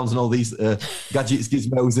thousands of pounds on all these gadgets,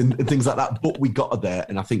 gizmos, and things like that. But we got her there,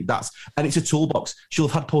 and I think and it's a toolbox. She'll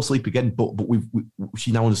have had poor sleep again, but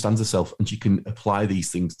she now understands herself, and she can apply these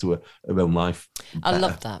things to her own life. I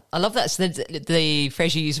love that. So the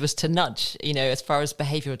phrase you used was to nudge. You know, as far as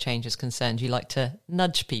behavioural change is concerned, you like to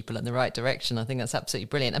nudge people in the right direction. I think that's absolutely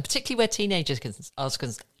brilliant, and particularly where teenagers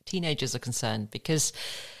are concerned, because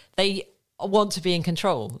they want to be in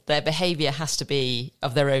control. Their behaviour has to be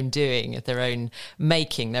of their own doing, of their own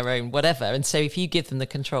making, their own whatever. And so if you give them the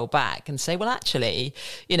control back and say, well, actually,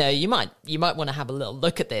 you know, you might want to have a little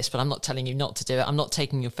look at this, but I'm not telling you not to do it. I'm not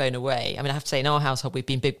taking your phone away. I mean, I have to say, in our household, we've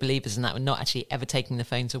been big believers in that. We're not actually ever taking the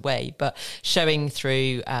phones away, but showing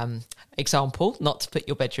through example, not to put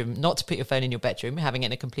your phone in your bedroom, having it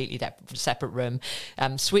in a completely separate room,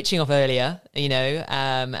 switching off earlier, you know,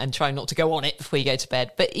 and trying not to go on it before you go to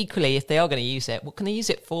bed. But equally, if they are going to use it, what can they use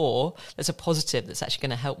it for that's a positive that's actually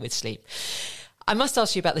going to help with sleep? I must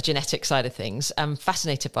ask you about the genetic side of things. I'm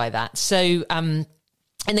fascinated by that. So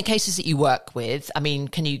in the cases that you work with, I mean,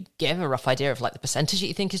 can you give a rough idea of like the percentage that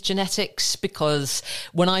you think is genetics? Because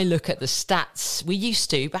when I look at the stats, we used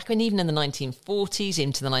to, back when even in the 1940s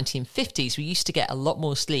into the 1950s, we used to get a lot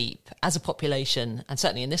more sleep as a population, and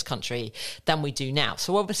certainly in this country, than we do now.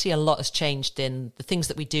 So obviously a lot has changed in the things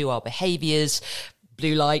that we do, our behaviours,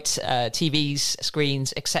 blue light, TVs,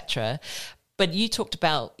 screens, etc. But you talked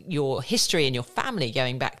about your history and your family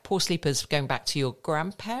going back, poor sleepers going back to your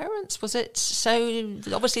grandparents, was it? So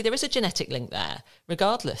obviously there is a genetic link there,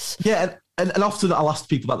 regardless. Yeah, and often I'll ask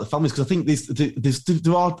people about the families, because I think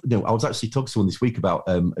there are, you know, I was actually talking to someone this week about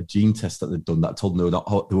a gene test that they'd done that told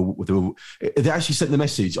them they actually sent the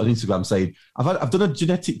message on Instagram saying, I've done a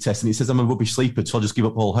genetic test and it says I'm a rubbish sleeper, so I'll just give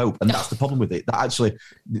up all hope. And that's the problem with it. That actually,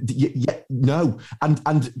 no.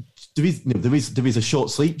 And there is a short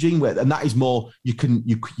sleep gene where, and that is more, you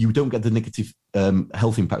don't get the negative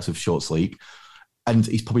health impacts of short sleep. And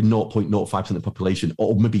it's probably 0.05% of the population,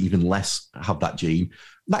 or maybe even less, have that gene.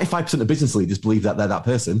 95% of business leaders believe that they're that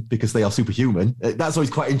person because they are superhuman. That's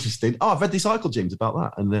always quite interesting. Oh, I've read this article, James, about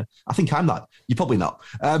that. And I think I'm that. You're probably not.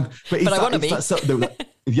 But I want to be.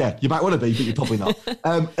 Yeah, you might want to be, but you're probably not.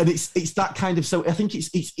 And it's that kind of, so I think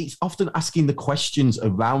it's often asking the questions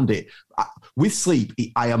around it. With sleep,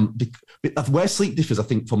 where sleep differs, I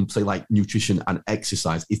think, from, say, like nutrition and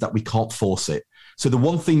exercise, is that we can't force it. So the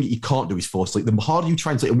one thing that you can't do is force sleep. The harder you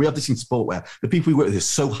try and sleep, and we have this in sport where the people we work with are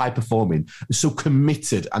so high performing, so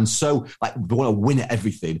committed, and so like they want to win at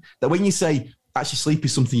everything, that when you say, actually, sleep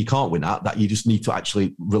is something you can't win at, that you just need to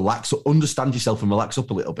actually relax, or understand yourself and relax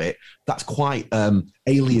up a little bit, that's quite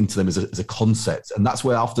alien to them as a concept. And that's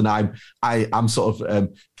where often I'm sort of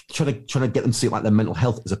trying to get them to see it like their mental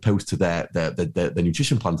health as opposed to their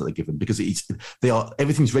nutrition plans that they're given, because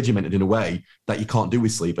everything's regimented in a way that you can't do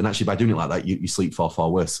with sleep. And actually, by doing it like that, you sleep far, far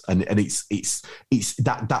worse. And it's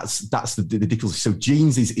that's the difficulty. So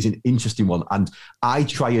genes is an interesting one, and I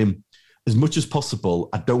try and, as much as possible,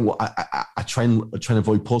 I try and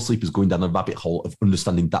avoid poor sleepers going down the rabbit hole of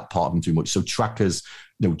understanding that part of them too much. So trackers,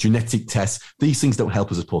 you know, genetic tests, these things don't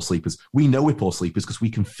help us as poor sleepers. We know we're poor sleepers because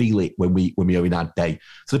we can feel it when we are in our day.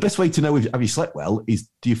 So the best way to know if have you slept well is,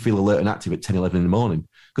 do you feel alert and active at 10, 11 in the morning?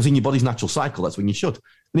 Because in your body's natural cycle, that's when you should.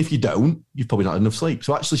 And if you don't, you've probably not had enough sleep.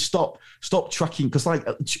 So actually stop tracking, because like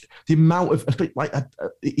the amount of, like,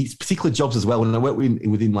 it's particular jobs as well. When I work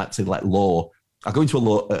within like, say, like law, I go into a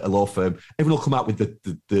law firm, everyone will come out with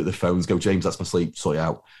the phones, go, James, that's my sleep, sort it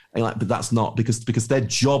out. And like, but that's not, because their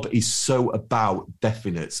job is so about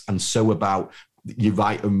definites and so about you're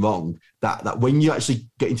right and wrong, that when you actually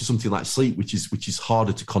get into something like sleep, which is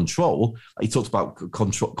harder to control, like he talks about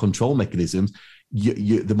control mechanisms,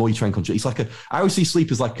 the more you try and control, it's like I always see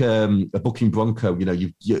sleep as like a bucking bronco. You know,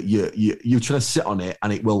 you're trying to sit on it,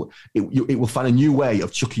 and it will find a new way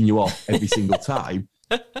of chucking you off every single time.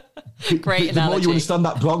 Great analogy. The more you understand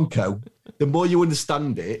that bronco, the more you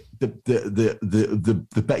understand it, the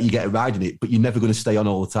better you get at riding it. But you're never going to stay on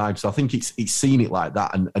all the time. So I think it's seeing it like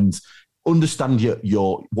that and understand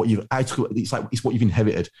it's what you've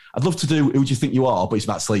inherited. I'd love to do who do you think you are, but it's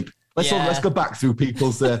about sleep. Let's go back through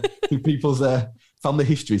people's family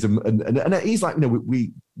histories and it is like, you know,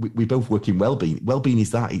 we both work in well-being. Well-being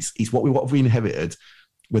is that it's what we inherited,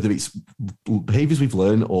 whether it's behaviours we've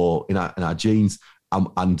learned or in our genes.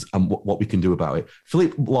 And what we can do about it.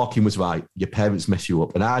 Philip Larkin was right. Your parents mess you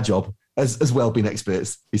up, and our job as well-being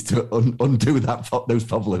experts is to undo those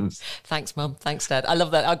problems. Thanks, Mum. Thanks, Dad. I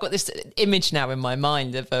love that. I've got this image now in my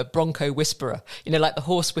mind of a bronco whisperer, like the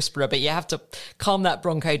horse whisperer, but you have to calm that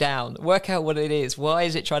bronco down, work out what it is. Why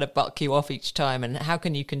is it trying to buck you off each time? And how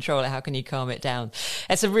can you control it? How can you calm it down?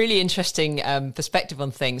 It's a really interesting perspective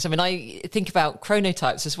on things. I mean, I think about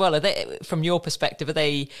chronotypes as well. Are they, from your perspective, are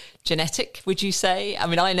they genetic, would you say? I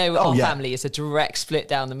mean, I know our family is a direct split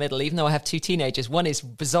down the middle, even though I have 2 teenagers. One is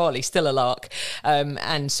bizarrely still a lark,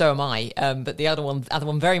 and so am I, but the other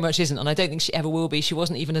one very much isn't, and I don't think she ever will be. She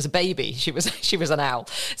wasn't even as a baby. She was an owl.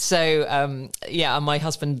 So and my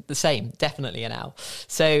husband the same, definitely an owl.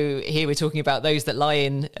 So here we're talking about those that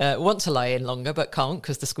want to lie in longer but can't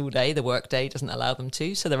because the school day, the work day doesn't allow them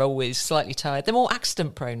to, so they're always slightly tired. They're more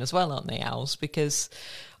accident prone as well, aren't they, owls? Because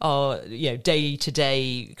our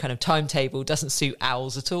day-to-day kind of timetable doesn't suit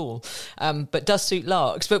owls at all, but does suit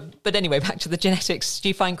larks. But anyway, back to the genetics. Do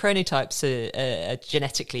you find chronotypes are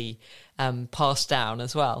genetically passed down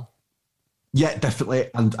as well? Yeah, definitely,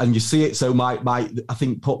 and you see it. So I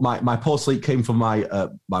think my poor sleep came from my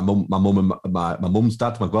mum and my mum's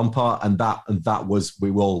dad, my grandpa, and that was we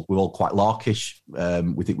were all quite larkish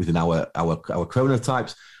within our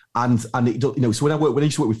chronotypes. And it, so when I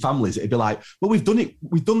used to work with families, it'd be like, well, we've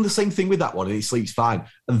done the same thing with that one, and it sleeps fine,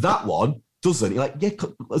 and that one doesn't. You're like, yeah,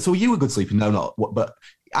 so are you a good sleeper? No, not. But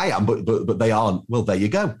I am, but they aren't. Well, there you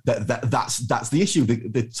go. That's the issue.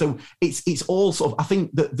 So it's all sort of. I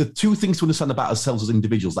think that the 2 things to understand about ourselves as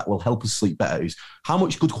individuals that will help us sleep better is how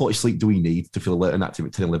much good quality sleep do we need to feel alert and active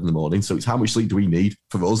at 10, 11 in the morning. So it's how much sleep do we need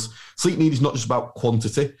for us. Sleep need is not just about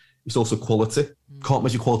quantity. It's also quality. Can't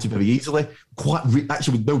measure quality very easily.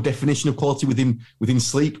 Actually, with no definition of quality within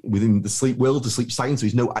sleep, within the sleep world, the sleep science,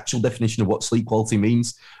 there's no actual definition of what sleep quality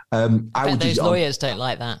means. I bet those lawyers don't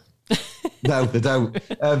like that. No, they don't.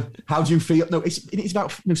 How do you feel? No, it's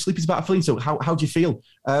about sleep is about a feeling. So how do you feel?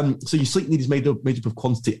 So your sleep need is made up of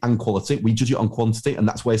quantity and quality. We judge it on quantity, and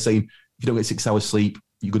that's where saying if you don't get 6 hours sleep,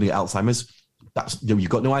 you're going to get Alzheimer's. That's you've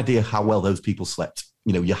got no idea how well those people slept.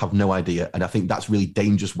 You have no idea, and I think that's really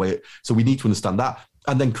dangerous. So we need to understand that,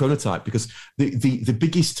 and then chronotype, because the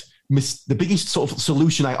biggest sort of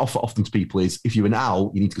solution I offer often to people is if you're an owl,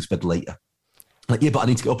 you need to go to bed later. Like, yeah, but I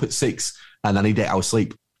need to get up at 6 and I need 8 hours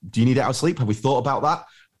sleep. Do you need 8 hours sleep? Have we thought about that?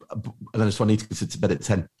 And then I need to go to bed at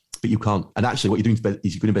 10. But you can't. And actually, what you're doing to bed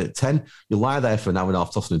is you're going to bed at 10. You lie there for an hour and a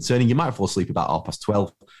half, tossing and turning. You might fall asleep about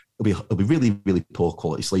 12:30. It'll be really, really poor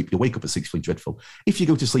quality sleep. You'll wake up at 6, feeling dreadful. If you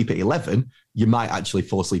go to sleep at 11, you might actually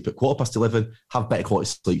fall asleep at 11:15, have better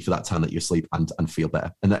quality sleep for that time that you're asleep and feel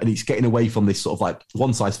better. And it's getting away from this sort of like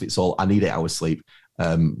one size fits all. I need 8 hours sleep.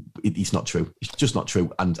 It's not true. It's just not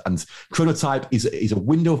true. And chronotype is a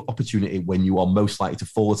window of opportunity when you are most likely to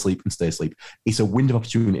fall asleep and stay asleep. It's a window of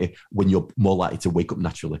opportunity when you're more likely to wake up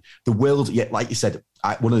naturally. The world, like you said,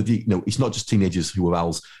 it's not just teenagers who are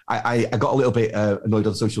owls. I got a little bit annoyed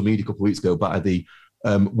on social media a couple of weeks ago by the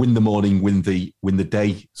win the morning, win the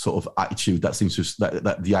day sort of attitude. That seems to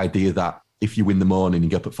that the idea that if you win the morning, you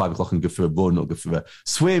get up at 5 o'clock and go for a run or go for a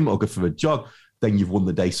swim or go for a jog, then you've won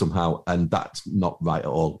the day somehow, and that's not right at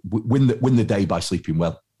all. Win the day by sleeping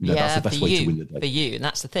well. That's the best way to win the day. For you, and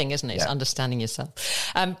that's the thing, isn't it? It's understanding yourself.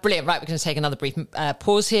 Brilliant. Right, we're going to take another brief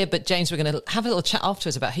pause here, but James, we're going to have a little chat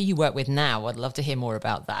afterwards about who you work with now. I'd love to hear more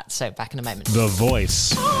about that. So back in a moment. The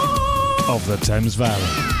voice of the Thames Valley.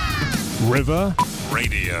 River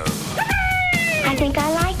Radio. I think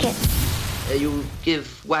I like it. You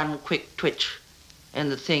give one quick twitch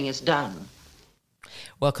and the thing is done.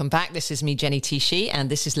 Welcome back. This is me, Jenny Tichy, and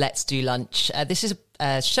this is Let's Do Lunch. This is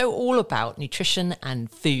a show all about nutrition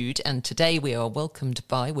and food, and today we're welcoming the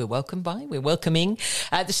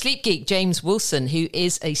sleep geek, James Wilson, who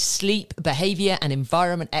is a sleep behaviour and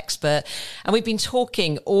environment expert. And we've been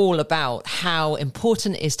talking all about how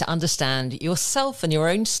important it is to understand yourself and your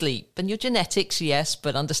own sleep and your genetics, yes,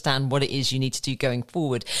 but understand what it is you need to do going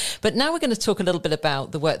forward. But now we're going to talk a little bit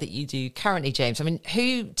about the work that you do currently, James. I mean,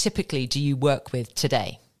 who typically do you work with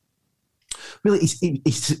today? Really,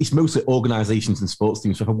 it's mostly organisations and sports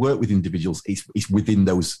teams. So if I work with individuals, it's within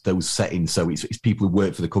those settings. So it's people who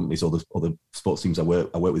work for the companies or the sports teams I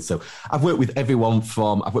work with. So I've worked with I've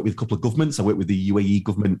worked with a couple of governments. I worked with the UAE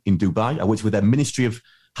government in Dubai. I worked with their Ministry of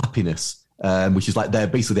Happiness, which is like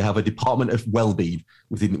they have a department of well-being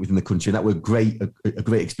within the country, and that was a great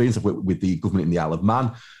experience. I've worked with the government in the Isle of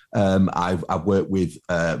Man. I've worked with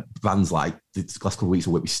brands like the last couple of weeks.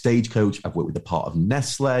 I worked with Stagecoach. I've worked with a part of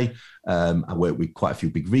Nestle. I work with quite a few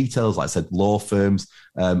big retailers, like I said, law firms.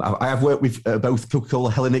 I have worked with both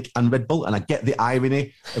Coca-Cola, Hellenic, and Red Bull, and I get the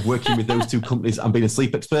irony of working with those two companies and being a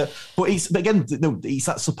sleep expert. But it's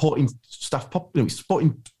that supporting staff,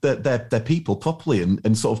 supporting their people properly,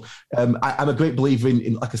 and sort of. I'm a great believer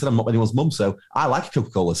in, like I said, I'm not anyone's mum, so I like a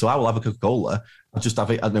Coca-Cola, so I will have a Coca-Cola. I'll just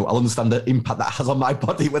have it. I'll understand the impact that has on my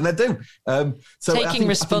body when they do. So taking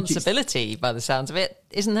responsibility, by the sounds of it,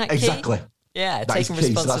 isn't that key? Exactly? Yeah, taking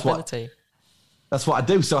responsibility. So that's what I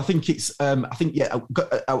do. So I think it's.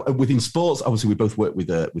 Within sports, obviously, we both work with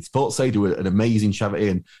SportsAid, who are an amazing charity,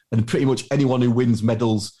 and pretty much anyone who wins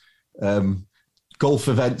medals. Golf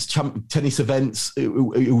events, tennis events,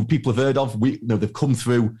 who people have heard of, they've come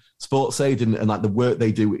through SportsAid, and like the work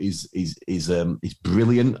they do is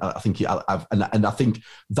brilliant. I think I think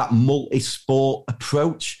that multi-sport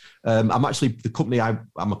approach. I'm actually the company I'm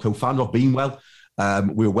a co-founder of, Beanwell.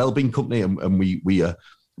 We're a wellbeing company, and we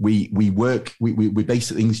work. We're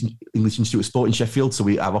based at the English Institute of Sport in Sheffield. So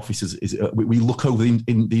our office we look over in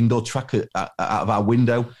the indoor track out of our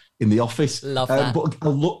window in the office. Love that. But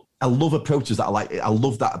I love approaches that I like. I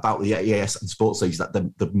love that about the EAS and SportsAid, that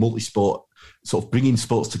the multi-sport sort of bringing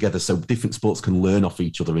sports together so different sports can learn off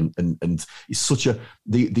each other. And it's such a,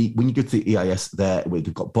 when you go to the EIS there,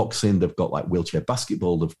 they've got boxing, they've got like wheelchair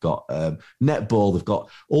basketball, they've got netball, they've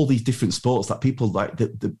got all these different sports that people like,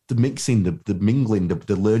 the mixing, the mingling,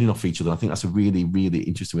 the learning off each other. I think that's a really, really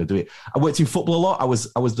interesting way to do it. I worked in football a lot. I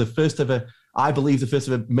was the first ever, I believe the first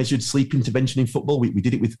ever measured sleep intervention in football. We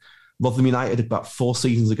did it with Rotherham United about 4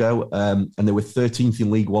 seasons ago, and they were 13th in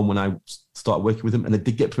League One when I started working with them, and they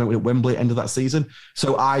did get promoted at Wembley at the end of that season.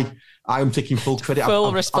 So I am taking full credit.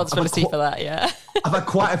 Full responsibility for that, yeah. I've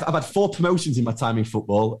had 4 promotions in my time in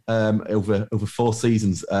football over 4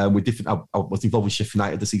 seasons with different. I was involved with Sheffield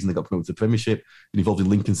United the season they got promoted to the Premiership, been involved in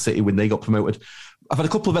Lincoln City when they got promoted. I've had a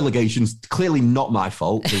couple of relegations, clearly not my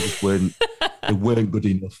fault. They just weren't. They weren't good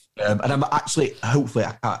enough. And I'm actually, hopefully,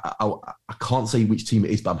 I can't say which team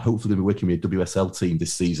it is, but I'm hopefully going to be working with a WSL team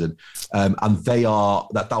this season. And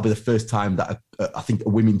that'll be the first time that I think a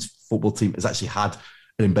women's football team has actually had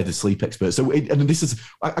an embedded sleep expert. So, and this is,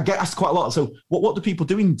 I get asked quite a lot. So what do people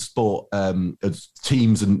do in sport, as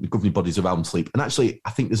teams and governing bodies around sleep? And actually,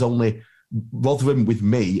 I think there's only Rotherham with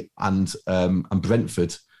me and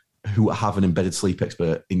Brentford who have an embedded sleep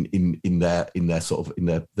expert in their sort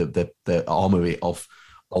of their armory of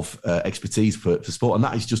expertise for sport, and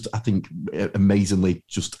that is just, I think, amazingly.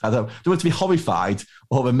 Just I don't want to be horrified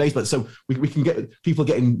or amazed, but so we can get people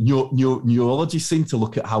getting neurologists in to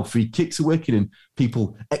look at how free kicks are working, and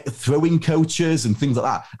people throwing coaches and things like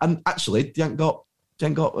that. And actually, they ain't got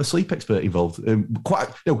a sleep expert involved. Quite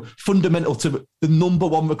fundamental to the number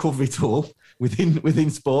one recovery tool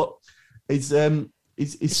within sport is.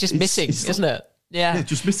 It's just missing, isn't it? Yeah, it's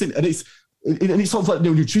just missing, and it sounds like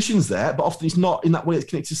nutrition's there, but often it's not in that way. It's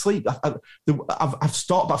connected to sleep. I've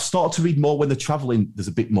started to read more when they're traveling. There's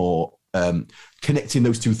a bit more connecting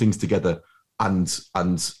those two things together, and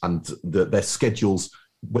their schedules,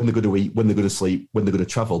 when they're going to eat, when they're going to sleep, when they're going to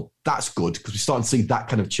travel. That's good, because we're starting to see that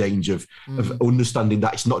kind of change of understanding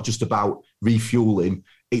that it's not just about refueling.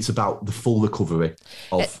 It's about the full recovery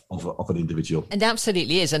of an individual. And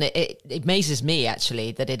absolutely is. And it amazes me,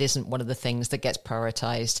 actually, that it isn't one of the things that gets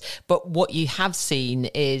prioritised. But what you have seen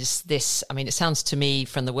is this, I mean, it sounds to me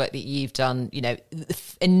from the work that you've done, the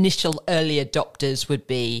initial early adopters would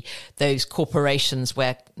be those corporations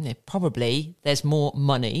where probably there's more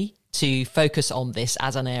money to focus on this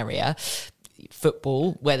as an area.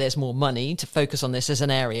 Football, where there's more money to focus on this as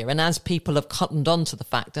an area. And as people have cottoned on to the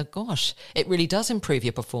fact that, gosh, it really does improve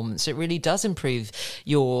your performance. It really does improve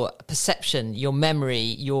your perception, your memory,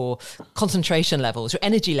 your concentration levels, your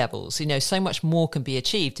energy levels. So much more can be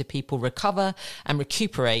achieved if people recover and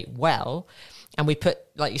recuperate well. And we put,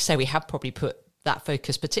 like you say, we have probably put that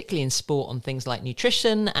focus, particularly in sport, on things like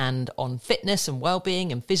nutrition and on fitness and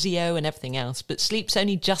well-being and physio and everything else. But sleep's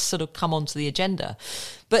only just sort of come onto the agenda.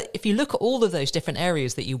 But if you look at all of those different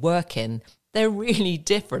areas that you work in, they're really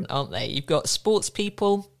different, aren't they? You've got sports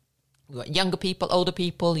people, you've got younger people, older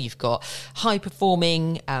people, you've got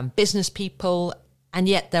high-performing business people, and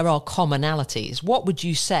yet there are commonalities. What would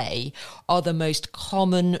you say are the most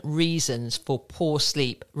common reasons for poor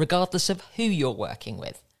sleep, regardless of who you're working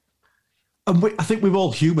with? And I think we're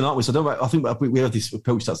all human, aren't we? So I think we have this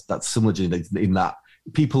approach that's similar in that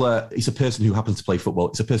it's a person who happens to play football.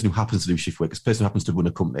 It's a person who happens to do shift work. It's a person who happens to run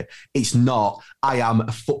a company. It's not, I am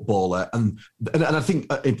a footballer. And I think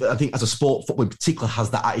as a sport, football in particular has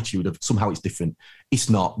that attitude of somehow it's different. It's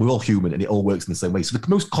not. We're all human and it all works in the same way. So the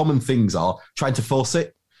most common things are trying to force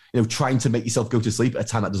it, trying to make yourself go to sleep at a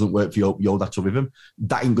time that doesn't work for your natural rhythm.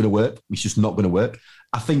 That ain't going to work. It's just not going to work.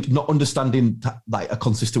 I think not understanding like a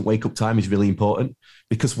consistent wake up time is really important,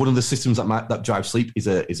 because one of the systems that drive sleep is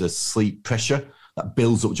a sleep pressure that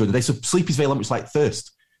builds up during the day. So sleep is very much like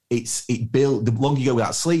thirst. The longer you go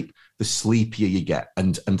without sleep, the sleepier you get.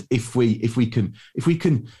 And if we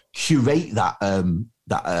can curate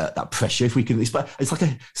that pressure, if we can, it's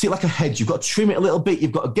like a hedge. You've got to trim it a little bit.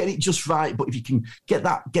 You've got to get it just right. But if you can get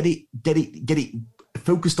it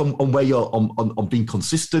focused on where you're on being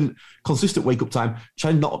consistent wake up time, try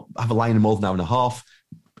and not have a lie in more than an hour and a half,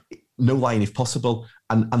 no lying if possible,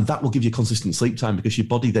 and that will give you consistent sleep time, because your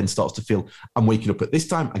body then starts to feel, I'm waking up at this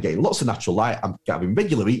time, I'm getting lots of natural light, I'm having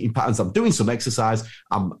regular eating patterns, I'm doing some exercise,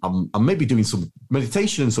 I'm maybe doing some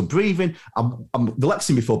meditation and some breathing, I'm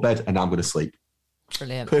relaxing before bed, and now I'm going to sleep.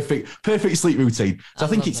 Brilliant. Perfect sleep routine. So I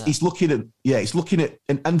think it's looking at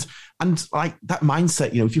and like that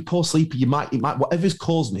mindset, if you're poor sleeper, it might whatever's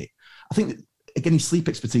causing it. I think that, again, in sleep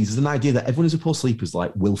expertise, there's an idea that everyone who's a poor sleeper is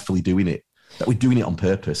like willfully doing it, that we're doing it on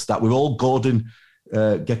purpose, that we're all Gordon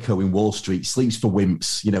Gekko in Wall Street, sleeps for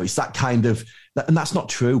wimps. It's that kind of, and that's not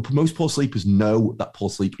true. Most poor sleepers know that poor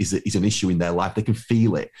sleep is an issue in their life. They can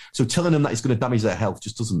feel it. So telling them that it's going to damage their health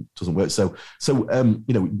just doesn't work. So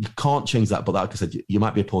you can't change that. But like I said, you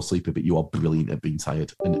might be a poor sleeper, but you are brilliant at being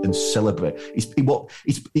tired, and celebrate.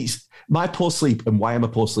 It's my poor sleep, and why I'm a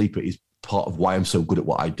poor sleeper is part of why I'm so good at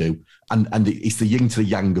what I do, and it's the yin to the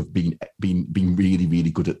yang of being really,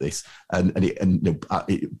 really good at this.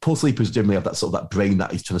 Poor sleepers generally have that sort of that brain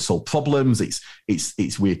that is trying to solve problems.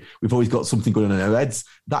 We've always got something going on in our heads.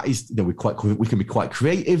 That is, we can be quite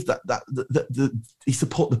creative.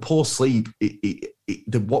 The poor sleep.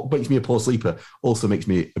 What makes me a poor sleeper also makes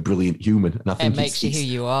me a brilliant human, and I think it makes you who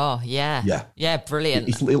you are. Yeah, brilliant.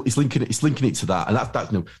 It's linking it to that, and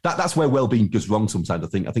that's where well-being goes wrong sometimes. I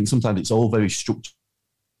think sometimes it's all very structured.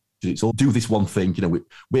 It's all do this one thing.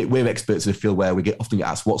 We're experts in a field where we often get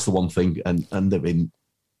asked, "What's the one thing?" and they're in.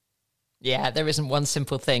 Yeah, there isn't one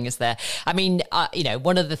simple thing, is there? I mean,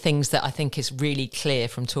 one of the things that I think is really clear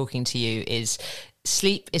from talking to you is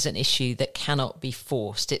sleep is an issue that cannot be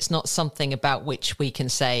forced. It's not something about which we can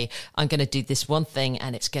say, I'm going to do this one thing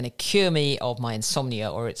and it's going to cure me of my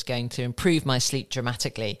insomnia, or it's going to improve my sleep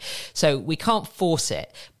dramatically. So we can't force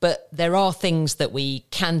it, but there are things that we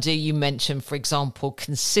can do. You mentioned, for example,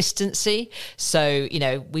 consistency. So,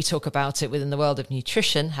 we talk about it within the world of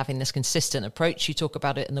nutrition, having this consistent approach. You talk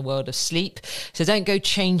about it in the world of sleep. So don't go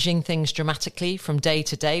changing things dramatically from day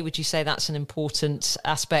to day. Would you say that's an important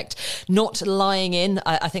aspect? Not lying in.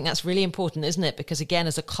 I think that's really important, isn't it? Because again,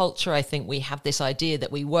 as a culture, I think we have this idea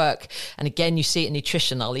that we work, and again, you see it in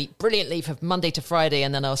nutrition. I'll eat brilliantly from Monday to Friday,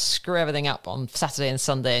 and then I'll screw everything up on Saturday and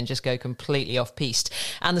Sunday and just go completely off-piste.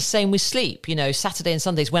 And the same with sleep. Saturday and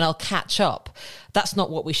Sundays when I'll catch up. That's not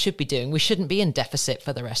what we should be doing. We shouldn't be in deficit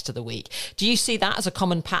for the rest of the week. Do you see that as a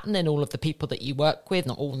common pattern in all of the people that you work with?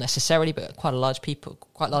 Not all necessarily, but quite a lot.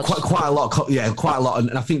 Quite a lot.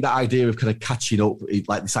 And I think that idea of kind of catching up,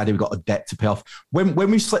 like this idea we've got a debt to pay off. When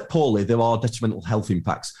we sleep poorly, there are detrimental health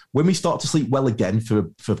impacts. When we start to sleep well again for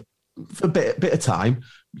a bit of time,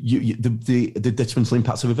 the detrimental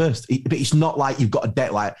impacts are reversed. But it's not like you've got a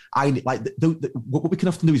debt. What we can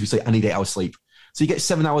often do is we say, I need 8 hours sleep. So you get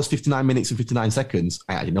 7 hours, 59 minutes and 59 seconds.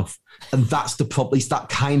 I had enough. And that's the problem. It's that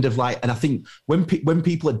kind of and I think when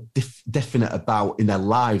people are definite about in their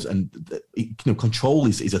lives, and control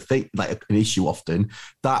is a thing, like an issue often,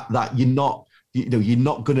 that you're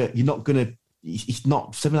not gonna. It's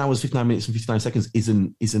not 7 hours, 59 minutes and 59 seconds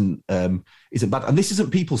isn't bad. And this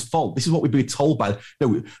isn't people's fault. This is what we've been told by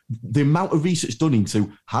the amount of research done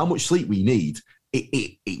into how much sleep we need.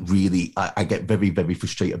 It really, I get very, very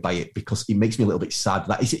frustrated by it, because it makes me a little bit sad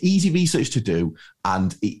that it's easy research to do,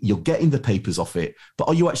 and you're getting the papers off it, but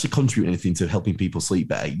are you actually contributing anything to helping people sleep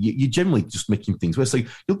better? You're generally just making things worse. So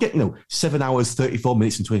you'll get, 7 hours, 34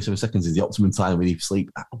 minutes and 27 seconds is the optimum time we need for sleep.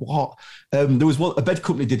 What? There was a bed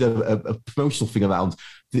company did a promotional thing around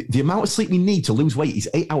the amount of sleep we need to lose weight is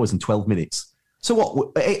 8 hours and 12 minutes. So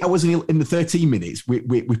what? 8 hours in the 13 minutes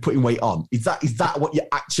we're putting weight on. Is that what you're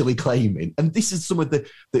actually claiming? And this is some of the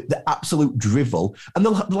absolute drivel. And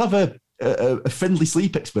they'll have a friendly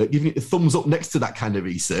sleep expert giving it a thumbs up next to that kind of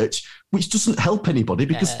research, which doesn't help anybody,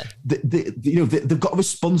 because they've got a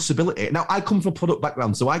responsibility. Now, I come from a product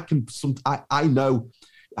background, so I know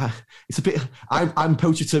it's a bit. I'm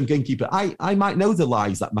poacher term gamekeeper. I might know the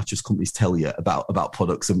lies that mattress companies tell you about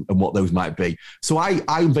products and what those might be. So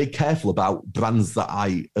I'm very careful about brands that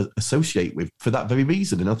I associate with for that very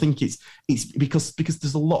reason. And I think it's because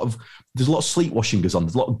there's a lot of sleep washing goes on.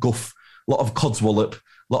 There's a lot of guff, a lot of codswallop,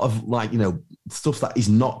 a lot of stuff that is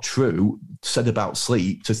not true said about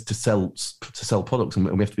sleep to sell products, and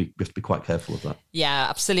we have to be quite careful of that. Yeah,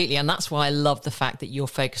 absolutely, and that's why I love the fact that you're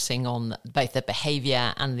focusing on both the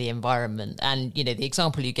behaviour and the environment. And the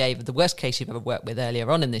example you gave of the worst case you've ever worked with earlier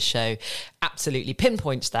on in this show absolutely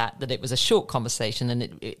pinpoints that it was a short conversation,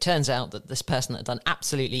 and it turns out that this person that had done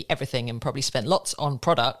absolutely everything and probably spent lots on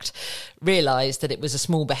product realised that it was a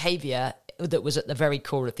small behaviour that was at the very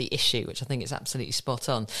core of the issue, which I think is absolutely spot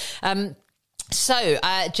on. So,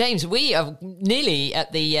 James, we are nearly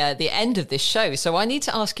at the end of this show, so I need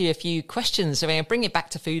to ask you a few questions. So I'm going to bring it back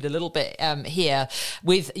to food a little bit here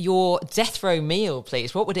with your death row meal,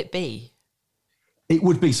 please. What would it be? It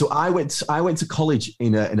would be, so I went to college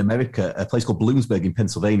in America, a place called Bloomsburg in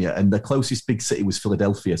Pennsylvania, and the closest big city was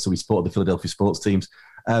Philadelphia, so we supported the Philadelphia sports teams.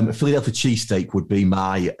 Philadelphia cheesesteak would be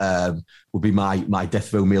my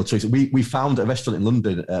death row meal choice. We found a restaurant in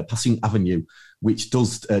London, Passing Avenue, which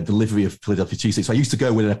does delivery of Philadelphia cheesesteak. So I used to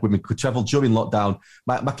go when women could travel during lockdown.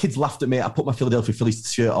 My kids laughed at me. I put my Philadelphia Phillies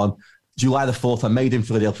shirt on. July the 4th, I made him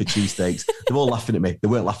Philadelphia cheesesteaks. They're all laughing at me. They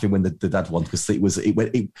weren't laughing when the dad won, because we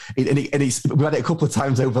had it a couple of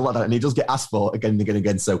times over lockdown, and it does get asked for again and again and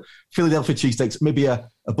again. So Philadelphia cheesesteaks, maybe a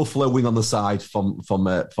buffalo wing on the side from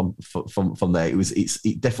there.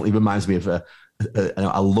 It definitely reminds me of I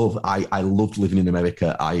loved living in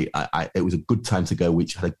America. It was a good time to go,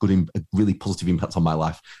 which had a really positive impact on my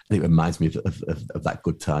life, and it reminds me of that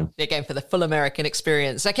good time. You're going for the full American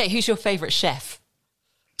experience. Okay, who's your favourite chef?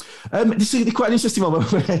 This is quite an interesting one.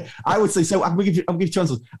 I would say, so I'm going to give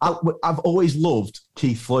chances. I've always loved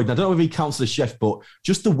Keith Floyd. And I don't know if he counts as a chef, but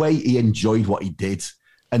just the way he enjoyed what he did,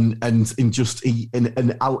 and I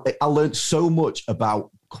learned so much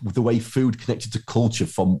about the way food connected to culture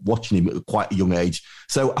from watching him at quite a young age.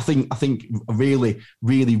 So I think really,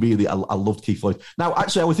 really, really, I loved Keith Floyd. Now,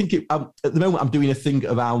 actually, I would think at the moment I'm doing a thing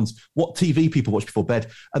around what TV people watch before bed,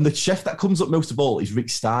 and the chef that comes up most of all is Rick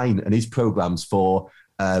Stein and his programs for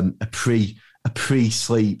a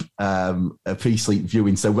pre-sleep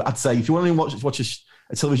viewing. So I'd say if you want to watch a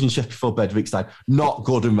television chef before bed, Rick Stein, not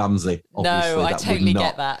Gordon Ramsay. Obviously. No, I totally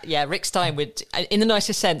get that. Yeah, Rick Stein would, in the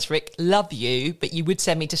nicest sense, Rick, love you, but you would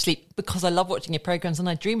send me to sleep because I love watching your programs and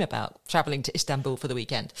I dream about travelling to Istanbul for the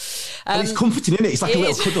weekend. And it's comforting, isn't it? It's like a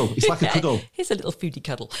little cuddle. It's like a cuddle. It's a little foodie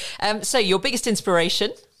cuddle. So your biggest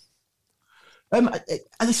inspiration?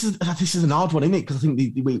 This is an odd one, isn't it? Because I think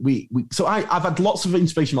so I've had lots of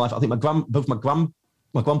inspiration in my life. I think both my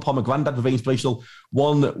grandpa and my granddad were very inspirational.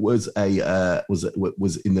 One was in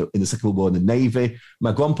the Second World War in the Navy.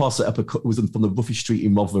 My grandpa was from the Ruffy Street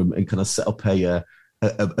in Rotherham and kind of set up a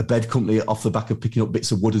bed company off the back of picking up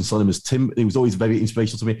bits of wood and selling them as timber. It was always very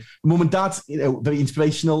inspirational to me. Mum and dad, very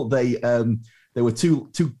inspirational. There were two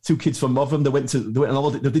kids from Rotherham. They went on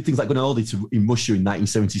holiday. They did things like going on holiday in Russia in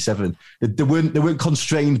 1977. They weren't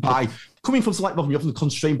constrained by coming from like Rotherham. You're often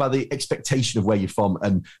constrained by the expectation of where you're from,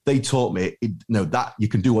 and they taught me, that you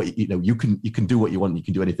can do what you can do what you want. You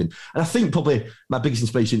can do anything. And I think probably my biggest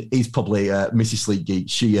inspiration is probably Mrs. Sleekgeek.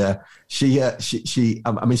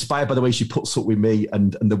 I'm inspired by the way she puts up with me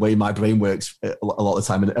and the way my brain works a lot of the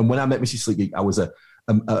time. And when I met Mrs. Sleekgeek, I was a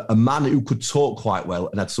man who could talk quite well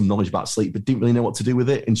and had some knowledge about sleep, but didn't really know what to do with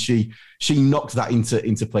it. And she knocked that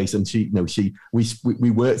into place. And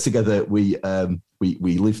we work together. We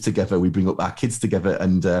live together. We bring up our kids together.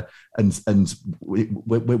 And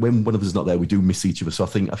when one of us is not there, we do miss each other. So I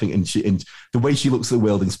think and the way she looks at the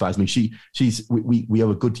world inspires me. We have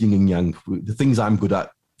a good yin and yang. The things I'm good at,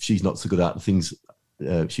 she's not so good at. The things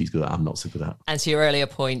she's good at, I'm not so good at. And to your earlier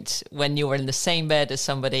point, when you're in the same bed as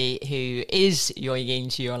somebody who is your yin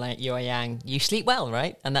to your yang, you sleep well,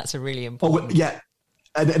 right? And that's a really important. Oh, yeah.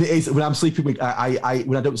 And it is when I'm sleeping. When I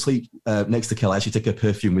don't sleep next to Kel, I actually take a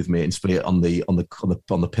perfume with me and spray it on the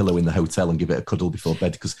pillow in the hotel and give it a cuddle before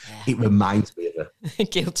bed because it reminds me of her.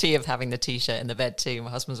 Guilty of having the t-shirt in the bed too. My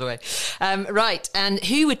husband's away. Right, and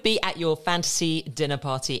who would be at your fantasy dinner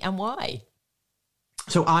party and why?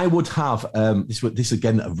 So I would have this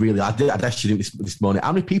again. I'd asked you this morning.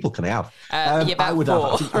 How many people can I have? About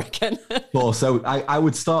four, I reckon. Four. So I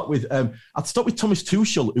would start with I'd start with Thomas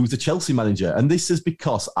Tuchel, who's the Chelsea manager, and this is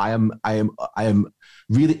because I am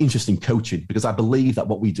really interested in coaching because I believe that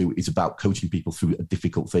what we do is about coaching people through a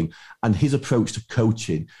difficult thing, and his approach to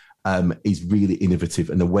coaching is really innovative,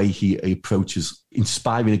 and the way he approaches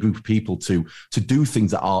inspiring a group of people to do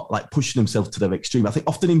things that are like pushing themselves to their extreme. I think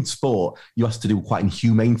often in sport, you have to do quite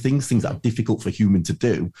inhumane things that are difficult for a human to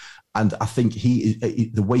do. And I think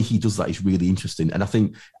the way he does that is really interesting. And I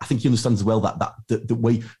think he understands as well that the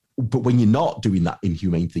way, but when you're not doing that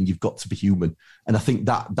inhumane thing, you've got to be human. And I think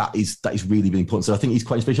that is really, really important. So I think he's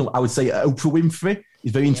quite inspirational. I would say Oprah Winfrey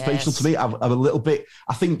is very inspirational to me. I'm a little bit,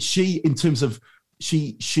 I think she, in terms of,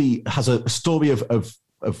 she has a story of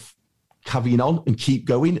carrying on and keep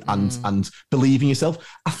going and believing yourself.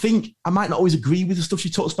 I think I might not always agree with the stuff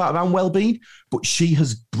she talks about around well-being, but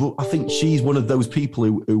I think she's one of those people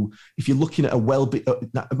who if you're looking at a well-being,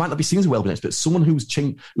 it might not be seen as a well-being expert, but someone who's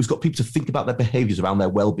got people to think about their behaviours around their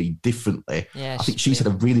well-being differently. Yeah, I think she's had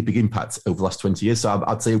a really big impact over the last 20 years. So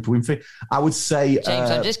I'd say Oprah Winfrey. I would say...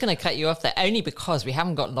 James, I'm just going to cut you off there, only because we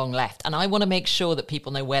haven't got long left. And I want to make sure that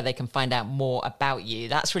people know where they can find out more about you.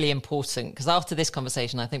 That's really important, because after this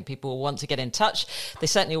conversation, I think people will want to get in touch. They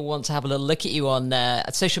certainly will want to have a little look at you on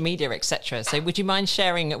social media, etc. So would you mind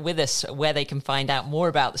sharing with us where they can find out more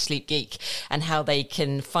about the Sleep Geek and how they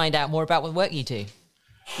can find out more about what work you do?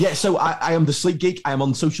 Yeah, so I am the Sleep Geek. I am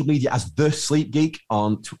on social media as the Sleep Geek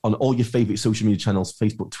on all your favourite social media channels,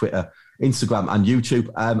 Facebook, Twitter, Instagram and YouTube.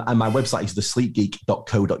 And my website is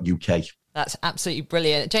thesleepgeek.co.uk. That's absolutely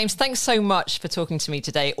brilliant. James, thanks so much for talking to me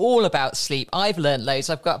today all about sleep. I've learned loads.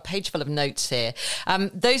 I've got a page full of notes here.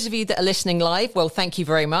 Those of you that are listening live, well, thank you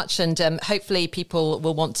very much. And hopefully people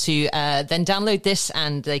will want to then download this,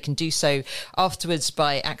 and they can do so afterwards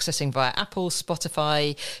by accessing via Apple,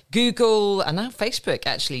 Spotify, Google, and now Facebook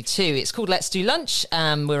actually too. It's called Let's Do Lunch.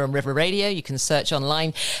 We're on River Radio. You can search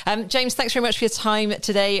online. James, thanks very much for your time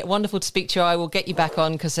today. Wonderful to speak to you. I will get you back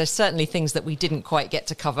on, because there's certainly things that we didn't quite get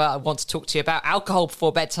to cover. I want to talk to you about alcohol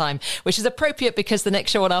before bedtime, which is appropriate because the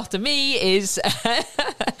next show on after me is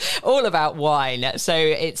all about wine. So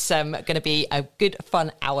it's going to be a good,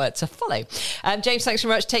 fun hour to follow. James, thanks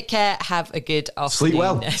very much. Take care. Have a good afternoon. Sleep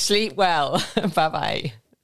well. Sleep well. Bye-bye.